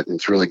vinaigrette. And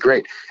it's really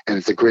great. And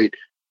it's a great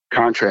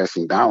contrast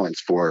and balance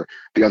for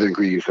the other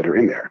ingredients that are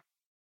in there.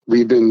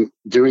 We've been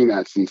doing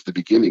that since the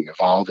beginning,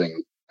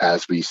 evolving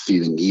as we see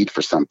the need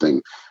for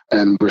something.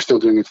 And we're still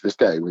doing it to this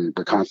day. We're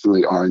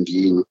constantly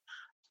R&Ding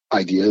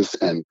ideas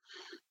and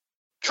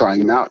trying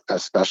them out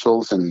as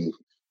specials. And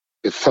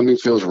if something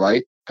feels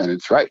right, then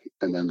it's right.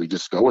 And then we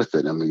just go with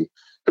it. And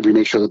we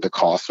make sure that the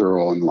costs are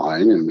all in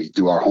line, and we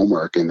do our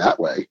homework in that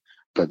way.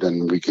 But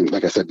then we can,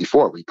 like I said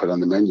before, we put it on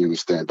the menu and we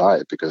stand by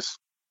it because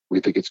we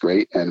think it's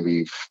great. And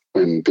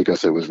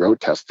because it was road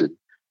tested,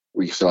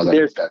 we saw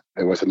that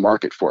there was a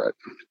market for it.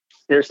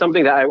 There's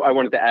something that I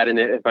wanted to add in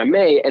it, if I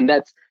may, and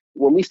that's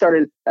when we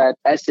started at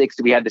Essex,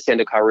 we had the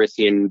Sando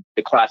Calrissian,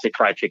 the classic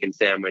fried chicken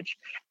sandwich.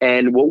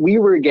 And what we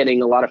were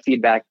getting a lot of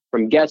feedback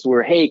from guests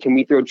were, hey, can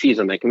we throw cheese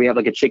on that? Can we have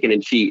like a chicken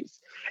and cheese?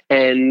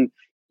 And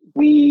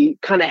we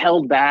kind of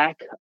held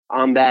back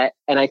on that.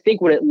 And I think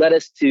what it led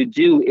us to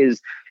do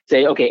is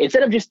say, okay,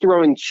 instead of just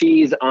throwing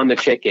cheese on the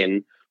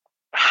chicken,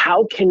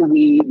 how can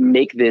we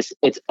make this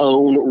its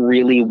own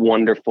really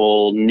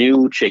wonderful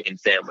new chicken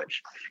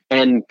sandwich?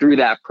 And through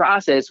that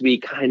process, we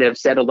kind of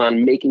settled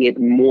on making it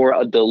more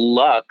a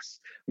deluxe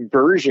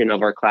version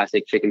of our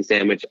classic chicken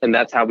sandwich. And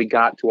that's how we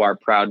got to our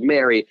Proud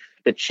Mary,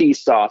 the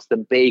cheese sauce, the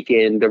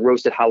bacon, the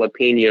roasted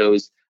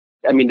jalapenos.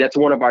 I mean, that's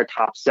one of our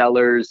top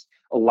sellers,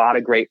 a lot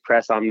of great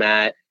press on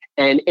that.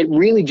 And it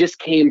really just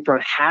came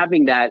from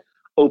having that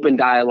open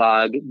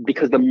dialogue,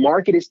 because the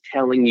market is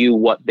telling you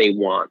what they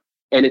want.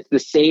 And it's the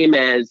same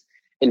as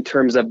in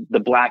terms of the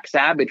Black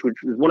Savage, which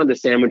was one of the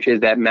sandwiches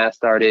that Matt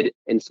started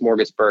in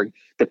Smorgasburg,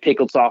 the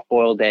pickled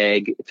soft-boiled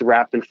egg. It's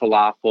wrapped in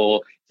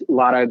falafel. A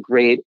lot of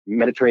great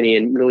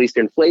Mediterranean, Middle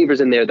Eastern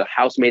flavors in there, the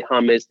house-made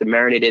hummus, the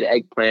marinated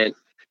eggplant.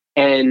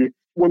 And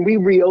when we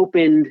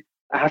reopened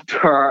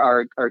after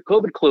our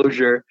COVID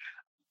closure,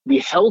 we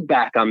held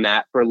back on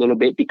that for a little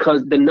bit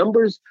because the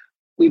numbers,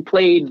 we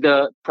played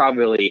the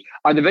probability.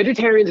 Are the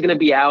vegetarians going to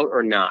be out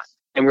or not?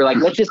 And we're like,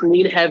 let's just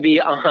lean heavy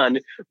on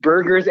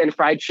burgers and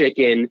fried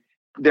chicken.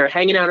 They're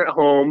hanging out at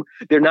home.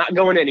 They're not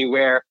going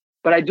anywhere.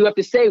 But I do have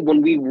to say,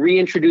 when we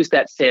reintroduced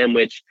that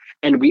sandwich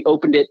and we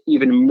opened it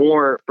even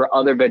more for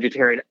other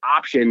vegetarian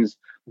options,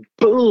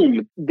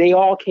 boom, they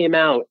all came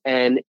out.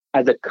 And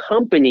as a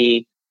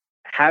company,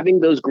 having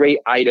those great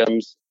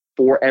items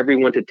for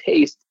everyone to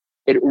taste,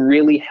 it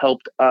really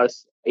helped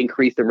us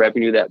increase the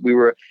revenue that we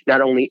were not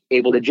only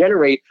able to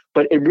generate,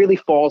 but it really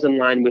falls in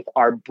line with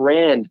our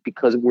brand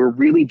because we're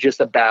really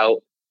just about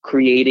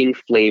creating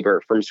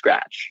flavor from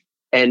scratch.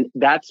 And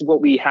that's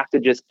what we have to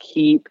just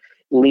keep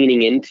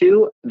leaning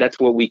into. That's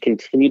what we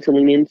continue to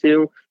lean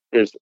into.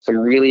 There's some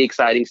really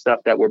exciting stuff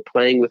that we're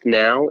playing with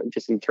now,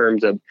 just in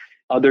terms of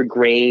other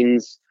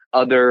grains,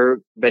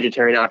 other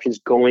vegetarian options,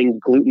 going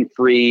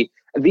gluten-free.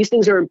 These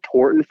things are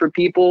important for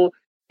people.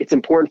 It's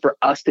important for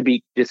us to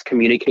be just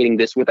communicating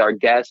this with our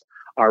guests,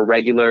 our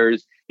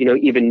regulars,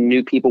 even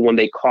new people when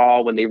they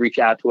call, when they reach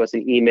out to us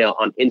in email,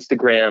 on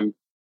Instagram.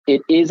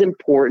 It is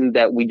important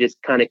that we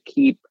just kind of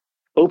keep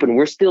open.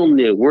 We're still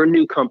new. We're a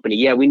new company.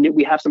 Yeah,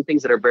 we have some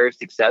things that are very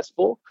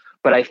successful,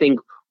 but I think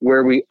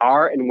where we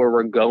are and where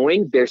we're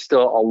going, there's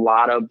still a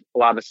lot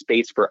of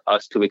space for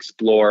us to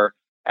explore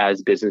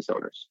as business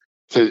owners.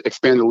 To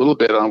expand a little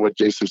bit on what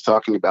Jason was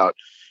talking about,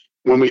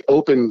 when we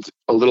opened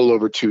a little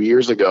over 2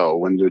 years ago,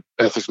 when the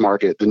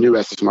new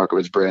Essex market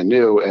was brand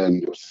new,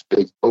 and it was a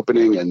big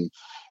opening and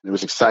it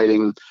was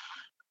exciting.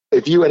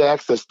 If you had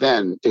asked us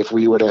then if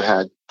we would have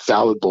had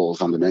salad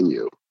bowls on the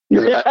menu, it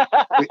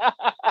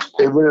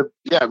would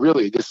have,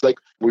 really, just like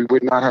we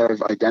would not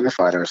have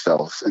identified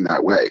ourselves in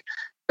that way.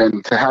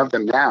 And to have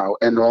them now,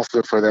 and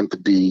also for them to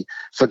be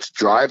such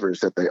drivers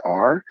that they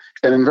are,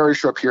 and in a very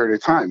short period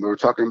of time, we were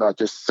talking about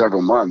just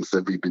several months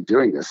that we've been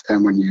doing this.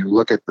 And when you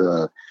look at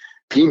the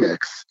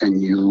P-mix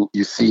and you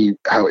see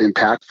how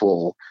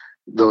impactful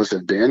those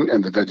have been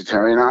and the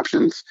vegetarian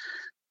options,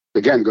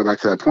 again, go back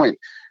to that point,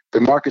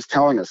 the market's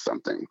telling us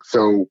something.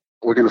 So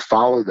we're going to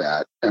follow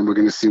that, and we're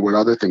going to see what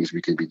other things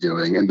we could be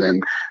doing. And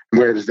then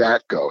where does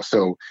that go?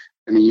 So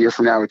in a year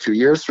from now or 2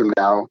 years from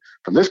now,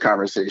 from this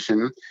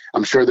conversation,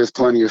 I'm sure there's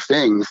plenty of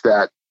things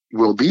that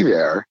will be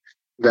there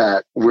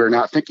that we're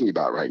not thinking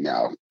about right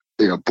now,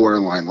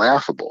 borderline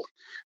laughable.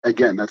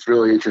 Again, that's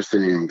really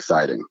interesting and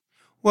exciting.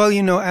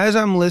 Well, as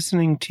I'm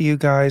listening to you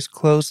guys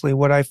closely,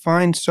 what I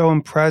find so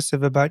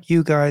impressive about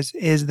you guys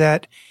is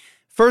that,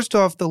 first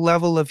off, the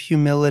level of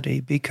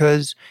humility,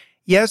 because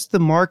yes, the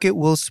market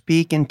will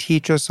speak and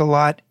teach us a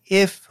lot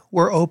if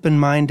we're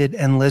open-minded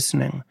and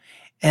listening.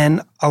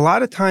 And a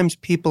lot of times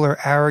people are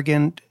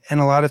arrogant, and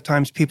a lot of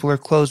times people are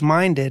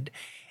closed-minded.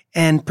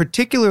 And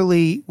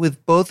particularly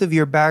with both of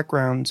your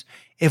backgrounds,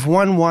 if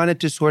one wanted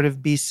to sort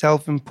of be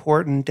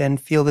self-important and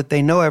feel that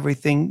they know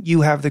everything,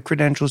 you have the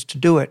credentials to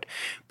do it.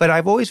 But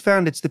I've always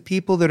found it's the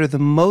people that are the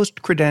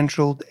most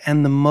credentialed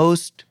and the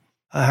most,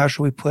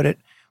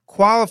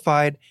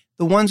 qualified.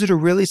 The ones that are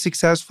really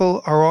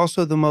successful are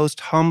also the most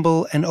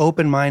humble and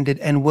open-minded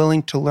and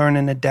willing to learn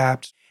and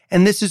adapt.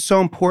 And this is so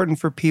important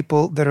for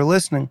people that are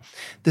listening.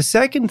 The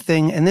second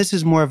thing, and this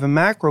is more of a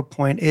macro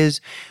point,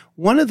 is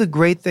one of the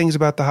great things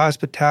about the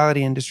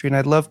hospitality industry, and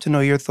I'd love to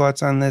know your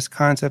thoughts on this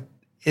concept,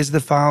 is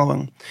the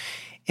following.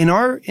 In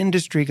our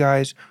industry,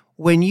 guys,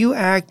 when you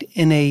act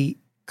in a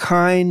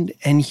kind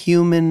and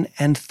human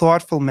and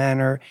thoughtful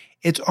manner,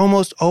 it's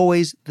almost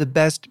always the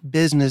best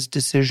business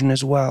decision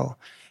as well.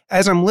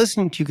 As I'm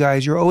listening to you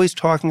guys, you're always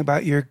talking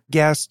about your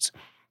guests.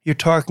 You're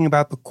talking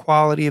about the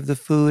quality of the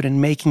food and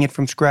making it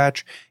from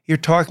scratch. You're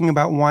talking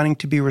about wanting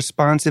to be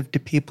responsive to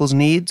people's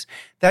needs.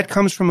 That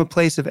comes from a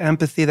place of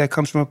empathy. That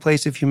comes from a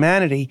place of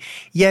humanity.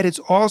 Yet it's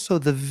also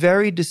the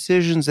very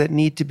decisions that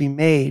need to be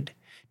made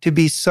to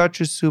be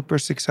such a super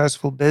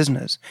successful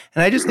business.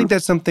 And I just think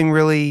that's something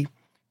really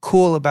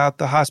cool about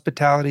the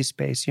hospitality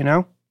space,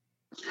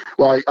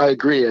 Well, I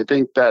agree. I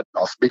think that,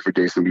 I'll speak for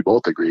Jason, we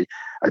both agree.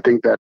 I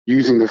think that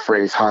using the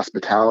phrase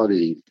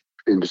hospitality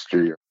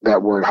industry,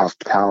 that word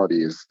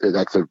hospitality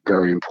that's a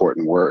very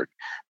important word.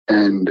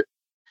 And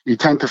you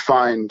tend to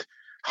find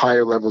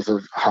higher levels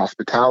of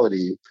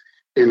hospitality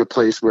in a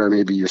place where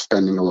maybe you're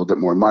spending a little bit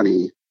more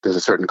money. There's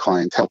a certain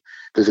clientele.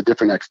 There's a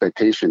different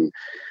expectation.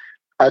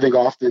 I think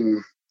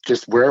often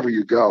just wherever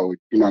you go,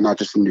 not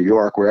just in New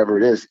York, wherever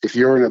it is, if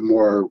you're in a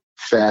more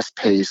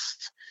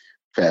fast-paced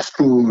fast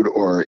food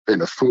or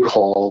in a food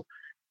hall,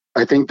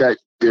 I think that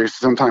there's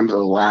sometimes a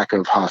lack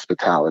of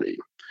hospitality,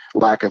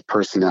 lack of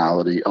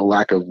personality, a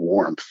lack of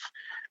warmth.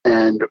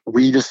 And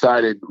we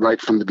decided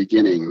right from the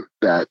beginning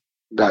that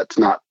that's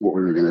not what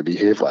we were going to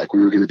behave like.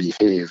 We were going to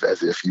behave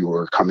as if you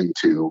were coming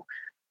to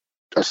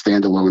a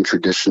standalone,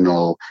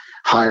 traditional,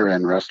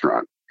 higher-end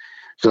restaurant.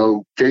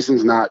 So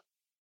Jason's not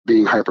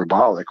being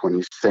hyperbolic when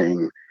he's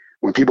saying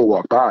when people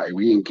walk by,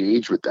 we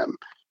engage with them.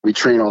 We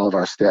train all of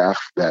our staff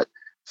that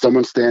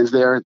someone stands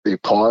there, they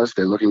pause,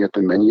 they're looking at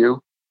the menu,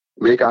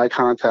 make eye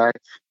contact,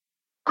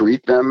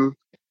 greet them,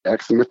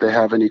 ask them if they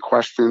have any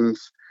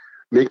questions,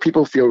 make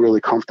people feel really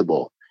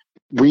comfortable.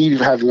 We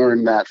have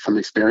learned that from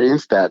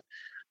experience that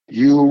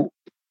you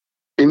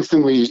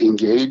instantly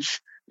engage,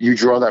 you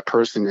draw that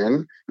person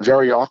in.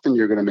 Very often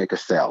you're going to make a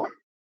sale.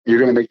 You're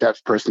going to make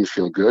that person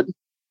feel good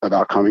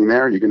about coming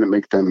there. You're going to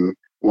make them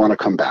want to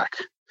come back.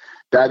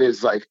 That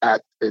is like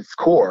at its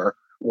core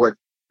what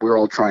we're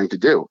all trying to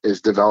do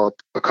is develop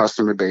a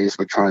customer base.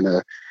 We're trying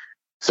to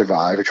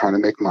survive. We're trying to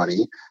make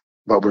money,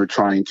 but we're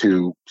trying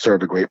to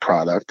serve a great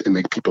product and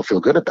make people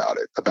feel good about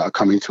it, about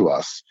coming to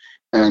us.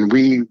 And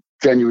we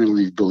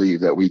genuinely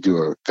believe that we do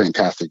a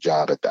fantastic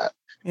job at that.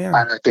 Yeah.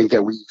 And I think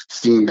that we've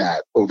seen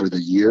that over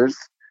the years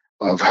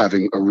of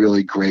having a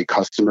really great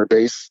customer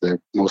base. They're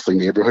mostly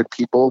neighborhood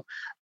people.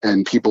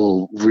 And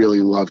people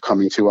really love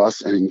coming to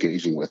us and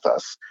engaging with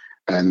us.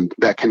 And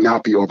that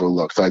cannot be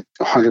overlooked. So I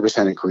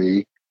 100%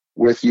 agree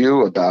with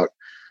you about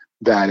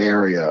that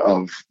area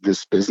of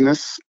this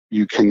business.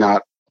 You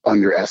cannot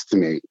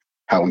underestimate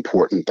how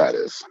important that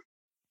is.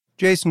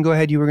 Jason, go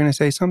ahead. You were going to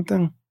say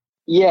something?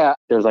 Yeah,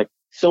 there's like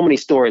so many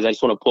stories I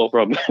just want to pull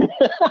from.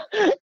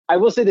 I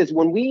will say this,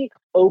 when we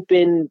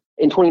opened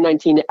in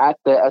 2019 at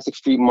the Essex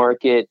Street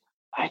Market,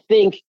 I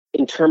think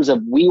in terms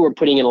of we were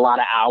putting in a lot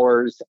of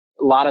hours,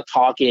 a lot of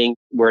talking.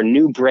 We're a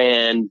new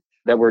brand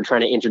that we're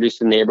trying to introduce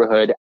to the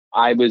neighborhood.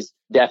 I was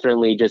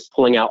definitely just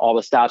pulling out all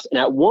the stops. And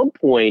at one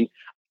point,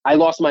 I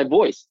lost my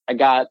voice. I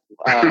got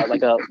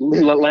like a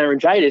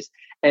laryngitis,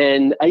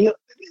 and I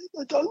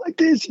talk like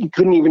this. You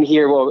couldn't even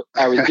hear what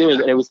I was doing.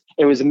 And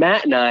it was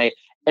Matt and I,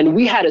 and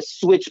we had to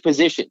switch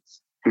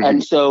positions. Mm-hmm.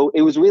 And so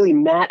it was really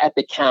Matt at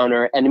the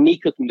counter and me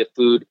cooking the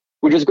food,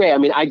 which was great. I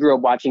mean, I grew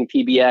up watching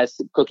PBS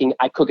cooking.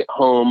 I cook at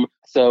home.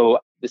 So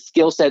the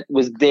skill set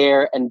was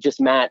there. And just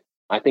Matt,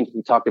 I think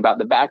he talked about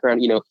the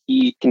background,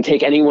 he can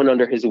take anyone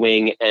under his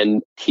wing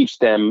and teach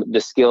them the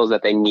skills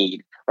that they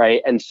need,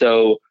 right? And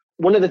so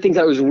one of the things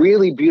that was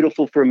really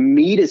beautiful for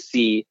me to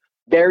see,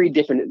 very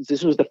different,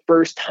 this was the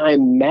first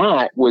time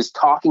Matt was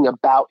talking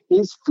about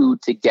his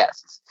food to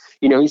guests.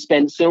 He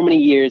spent so many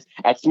years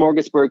at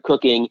Smorgasburg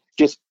cooking,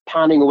 just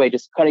pounding away,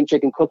 just cutting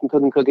chicken,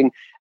 cooking.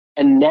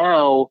 And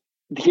now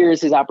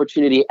here's his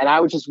opportunity. And I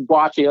was just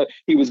watching.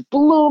 He was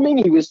blooming.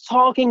 He was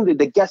talking.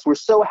 The guests were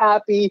so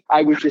happy.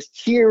 I was just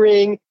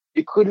cheering.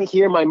 You couldn't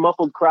hear my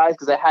muffled cries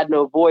because I had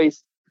no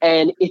voice.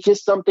 And it's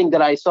just something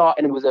that I saw.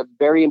 And it was a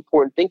very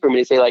important thing for me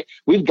to say, like,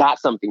 we've got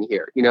something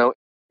here.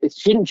 It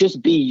shouldn't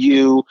just be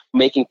you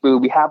making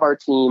food. We have our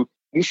team.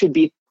 You should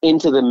be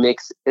into the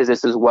mix as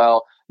this as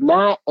well.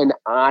 Matt and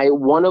I,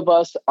 one of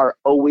us are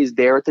always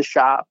there at the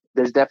shop.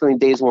 There's definitely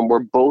days when we're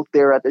both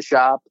there at the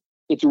shop.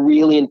 It's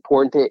really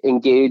important to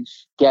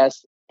engage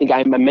guests. I think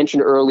I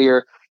mentioned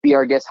earlier, Be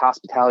Our Guest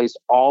hospitality is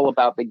all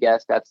about the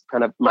guest. That's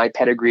kind of my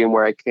pedigree and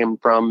where I came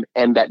from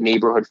and that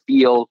neighborhood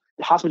feel.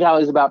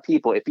 Hospitality is about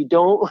people. If you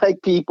don't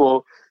like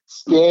people,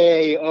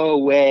 stay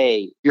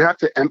away. You have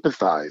to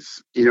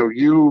empathize.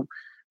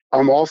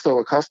 I'm also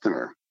a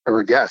customer or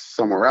a guest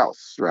somewhere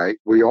else, right?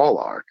 We all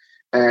are.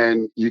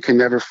 And you can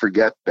never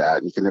forget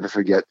that. You can never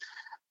forget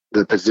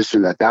the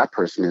position that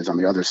person is on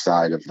the other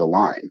side of the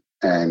line.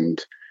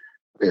 And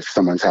if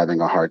someone's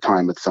having a hard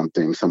time with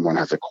something, someone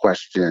has a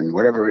question,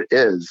 whatever it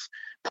is,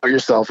 put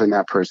yourself in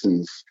that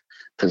person's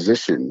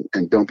position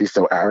and don't be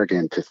so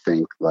arrogant to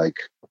think like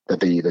that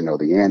they either know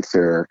the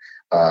answer,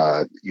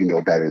 you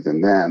know better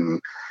than them.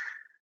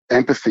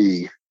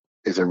 Empathy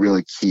is a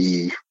really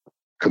key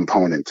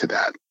component to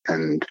that.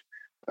 And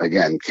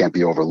again, can't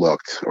be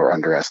overlooked or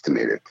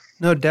underestimated.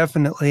 No,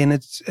 definitely. And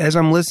it's, as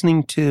I'm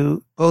listening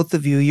to both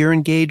of you, you're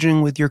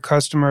engaging with your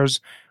customers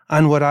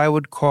on what I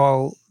would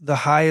call the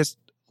highest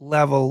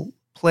level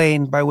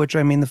plane, by which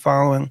I mean the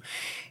following.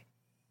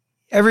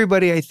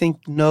 Everybody, I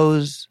think,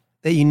 knows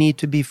that you need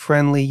to be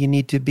friendly, you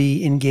need to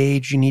be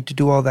engaged, you need to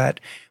do all that.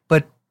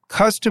 But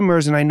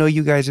customers, and I know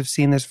you guys have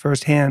seen this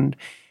firsthand,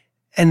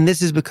 and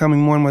this is becoming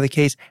more and more the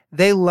case,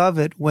 they love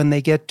it when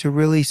they get to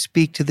really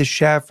speak to the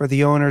chef or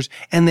the owners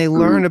and they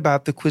learn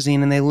about the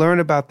cuisine and they learn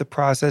about the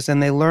process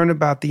and they learn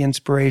about the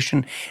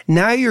inspiration.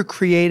 Now you're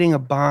creating a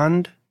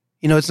bond.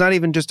 It's not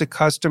even just a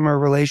customer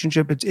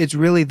relationship. It's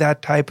really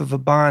that type of a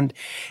bond.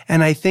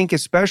 And I think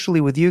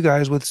especially with you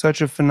guys with such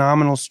a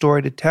phenomenal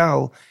story to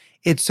tell,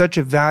 it's such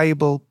a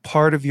valuable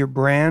part of your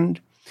brand.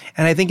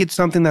 And I think it's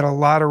something that a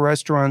lot of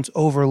restaurants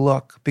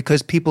overlook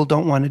because people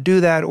don't want to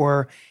do that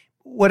or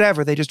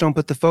whatever, they just don't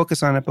put the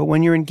focus on it. But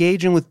when you're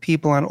engaging with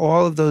people on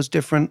all of those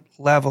different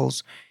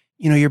levels,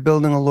 you're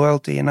building a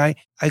loyalty. And I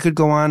could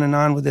go on and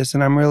on with this,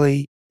 and I'm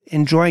really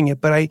enjoying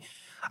it. But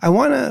I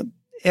want to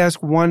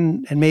ask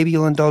one, and maybe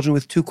you'll indulge me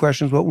with two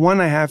questions, but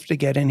one I have to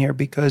get in here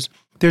because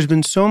there's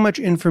been so much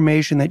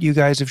information that you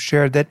guys have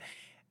shared that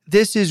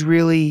this is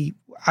really,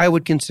 I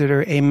would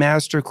consider, a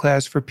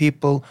masterclass for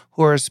people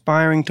who are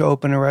aspiring to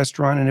open a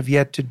restaurant and have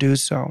yet to do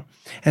so.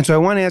 And so I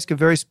want to ask a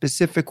very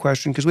specific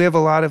question because we have a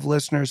lot of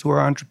listeners who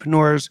are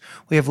entrepreneurs.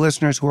 We have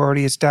listeners who are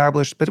already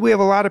established, but we have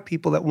a lot of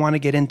people that want to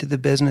get into the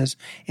business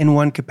in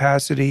one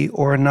capacity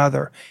or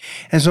another.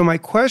 And so my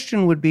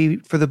question would be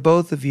for the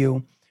both of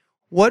you,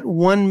 what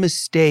one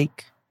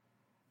mistake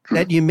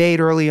that you made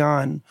early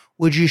on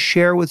would you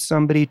share with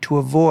somebody to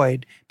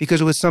avoid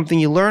because it was something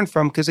you learned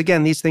from? Because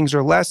again, these things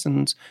are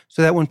lessons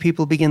so that when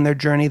people begin their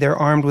journey, they're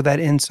armed with that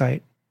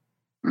insight.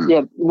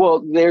 Yeah,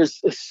 well,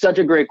 there's such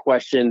a great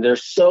question.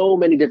 There's so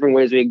many different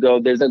ways we go.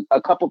 There's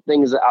a couple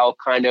things that I'll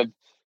kind of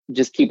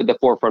just keep at the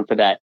forefront for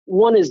that.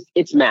 One is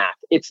it's math,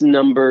 it's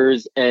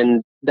numbers.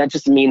 And that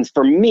just means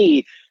for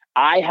me,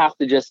 I have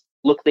to just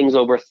look things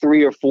over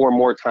 3 or 4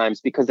 more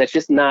times because that's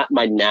just not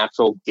my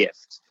natural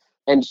gift.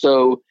 And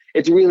so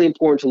it's really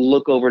important to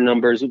look over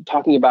numbers,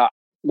 talking about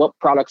what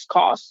products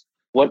cost,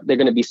 what they're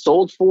going to be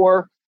sold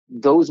for,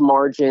 those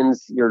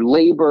margins, your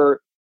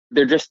labor.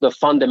 They're just the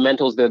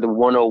fundamentals. They're the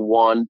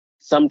 101.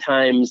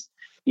 Sometimes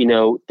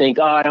think,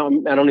 oh, I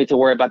don't need to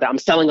worry about that. I'm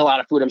selling a lot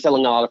of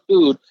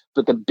food,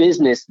 but the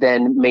business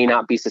then may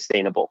not be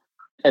sustainable.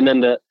 And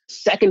then the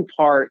second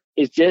part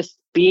is just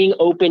being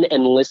open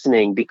and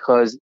listening,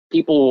 because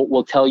people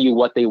will tell you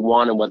what they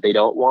want and what they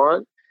don't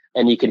want.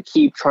 And you could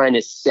keep trying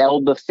to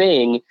sell the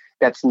thing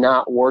that's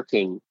not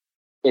working.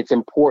 It's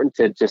important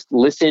to just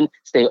listen,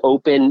 stay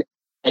open.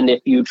 And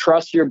if you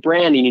trust your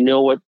brand and you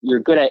know what you're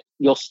good at,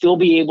 you'll still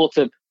be able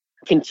to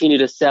continue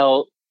to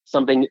sell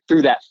something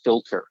through that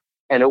filter.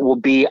 And it will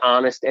be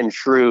honest and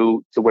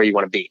true to where you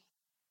want to be.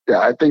 Yeah,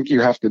 I think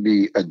you have to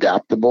be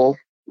adaptable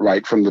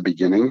right from the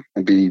beginning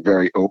and be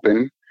very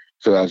open.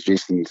 So as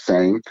Jason's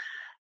saying,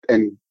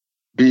 and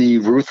be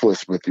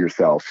ruthless with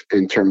yourself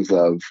in terms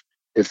of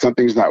if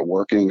something's not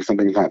working,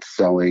 something's not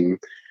selling,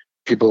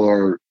 people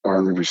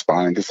aren't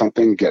responding to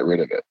something, get rid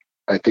of it.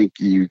 I think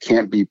you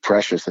can't be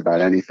precious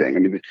about anything. I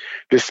mean,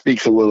 this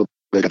speaks a little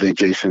bit, I think,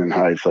 Jason and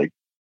Hyde's like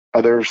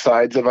other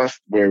sides of us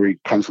where we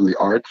come from the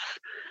arts.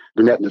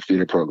 We met in the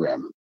theater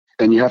program.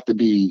 And you have to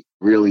be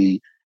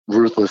really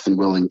ruthless and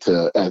willing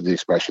to, as the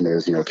expression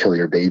is, kill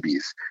your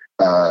babies.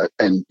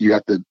 And you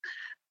have to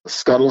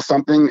scuttle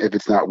something if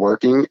it's not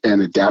working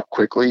and adapt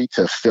quickly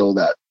to fill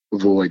that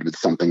void with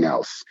something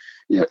else.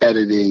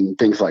 Editing,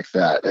 things like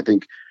that. I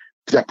think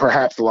that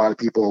perhaps a lot of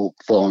people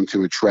fall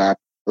into a trap.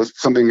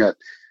 Something that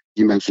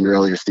you mentioned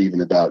earlier, Stephen,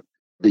 about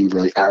being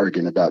really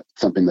arrogant about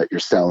something that you're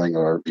selling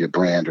or your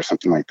brand or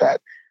something like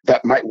that.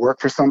 That might work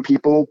for some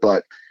people,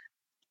 but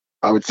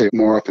I would say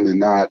more often than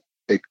not,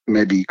 it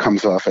maybe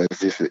comes off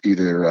as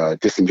either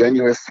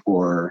disingenuous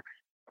or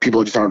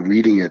people just aren't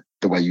reading it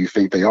the way you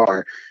think they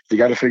are. So you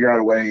got to figure out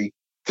a way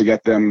to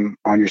get them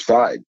on your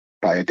side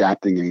by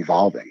adapting and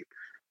evolving.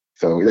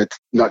 So that's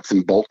nuts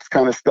and bolts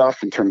kind of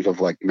stuff in terms of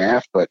like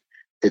math, but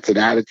it's an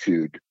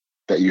attitude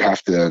that you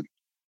have to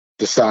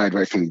decide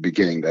right from the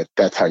beginning that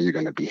that's how you're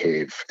going to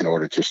behave in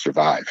order to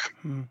survive.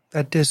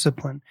 That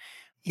discipline.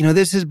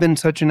 This has been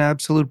such an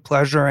absolute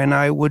pleasure. And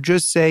I would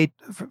just say,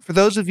 for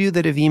those of you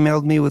that have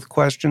emailed me with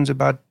questions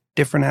about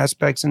different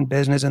aspects in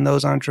business and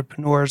those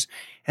entrepreneurs,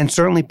 and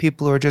certainly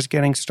people who are just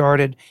getting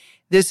started,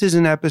 this is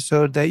an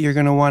episode that you're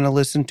going to want to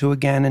listen to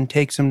again and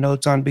take some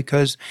notes on,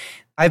 because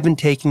I've been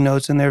taking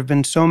notes and there have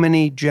been so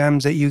many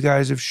gems that you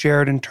guys have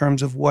shared in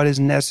terms of what is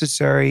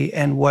necessary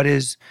and what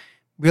is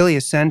really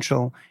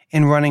essential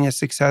in running a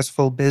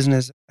successful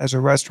business as a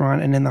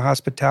restaurant and in the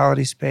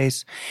hospitality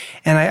space.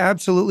 And I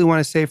absolutely want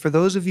to say, for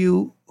those of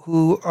you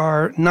who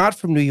are not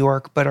from New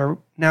York, but are,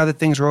 now that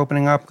things are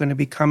opening up, going to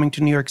be coming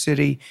to New York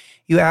City,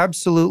 you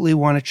absolutely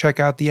want to check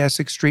out the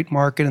Essex Street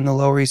Market in the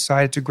Lower East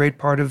Side. It's a great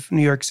part of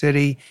New York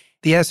City.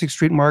 The Essex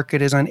Street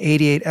Market is on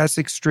 88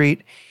 Essex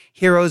Street.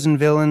 Heroes and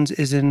Villains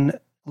is in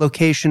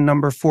location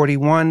number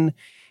 41.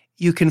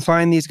 You can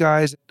find these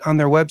guys on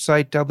their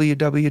website,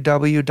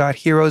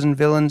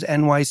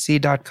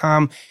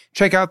 www.heroesandvillainsnyc.com.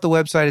 Check out the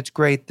website. It's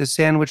great. The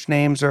sandwich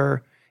names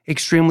are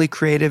extremely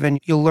creative, and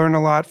you'll learn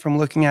a lot from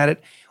looking at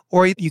it.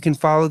 Or you can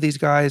follow these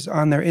guys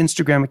on their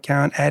Instagram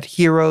account at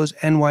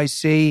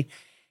HeroesNYC.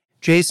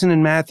 Jason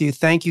and Matthew,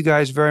 thank you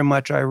guys very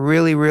much. I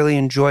really, really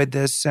enjoyed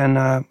this, and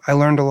I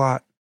learned a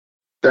lot.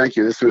 Thank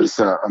you. This was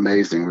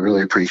amazing. We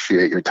really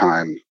appreciate your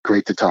time.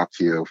 Great to talk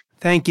to you.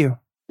 Thank you.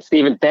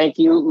 Stephen, thank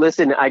you.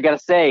 Listen, I got to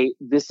say,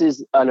 this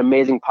is an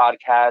amazing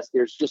podcast.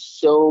 There's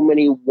just so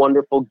many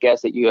wonderful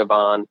guests that you have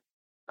on.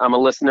 I'm a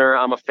listener.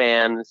 I'm a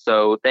fan.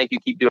 So thank you.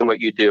 Keep doing what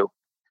you do.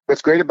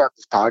 What's great about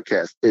this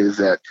podcast is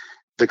that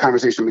the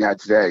conversation we had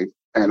today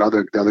and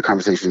the other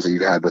conversations that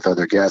you've had with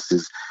other guests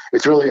is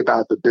it's really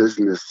about the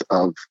business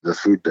of the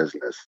food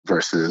business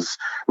versus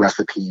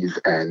recipes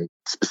and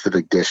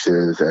specific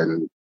dishes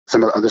and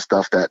some of the other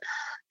stuff that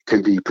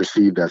can be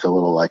perceived as a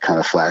little like kind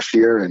of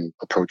flashier and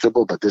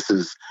approachable, but this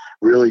is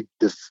really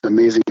this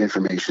amazing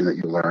information that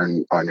you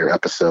learn on your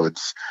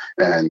episodes,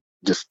 and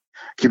just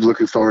keep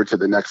looking forward to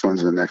the next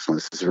ones and the next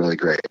ones. This is really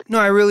great. No,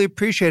 I really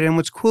appreciate it. And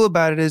what's cool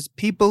about it is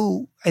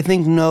people, I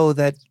think, know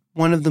that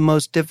one of the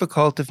most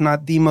difficult, if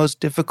not the most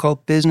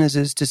difficult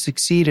businesses to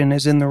succeed in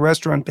is in the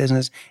restaurant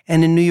business.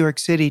 And in New York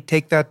City,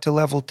 take that to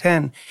level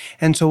 10.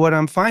 And so what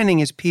I'm finding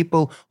is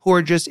people who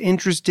are just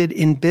interested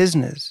in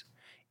business,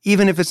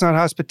 even if it's not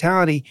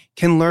hospitality,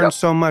 can learn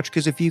so much,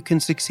 because if you can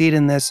succeed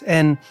in this.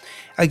 And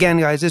again,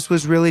 guys, this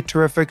was really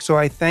terrific. So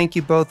I thank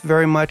you both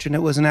very much. And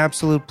it was an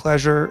absolute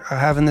pleasure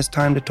having this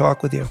time to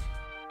talk with you.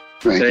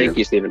 Thank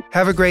you, Stephen.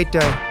 Have a great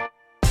day.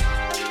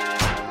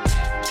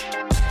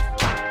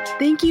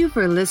 Thank you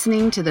for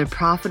listening to The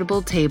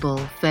Profitable Table,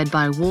 fed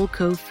by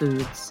Woolco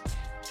Foods.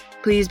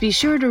 Please be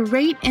sure to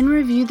rate and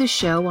review the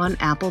show on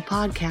Apple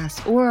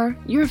Podcasts or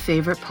your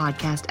favorite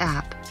podcast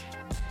app.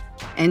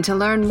 And to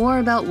learn more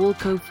about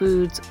Woolco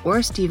Foods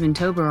or Stephen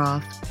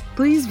Toberoff,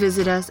 please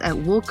visit us at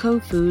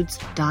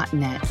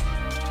woolcofoods.net.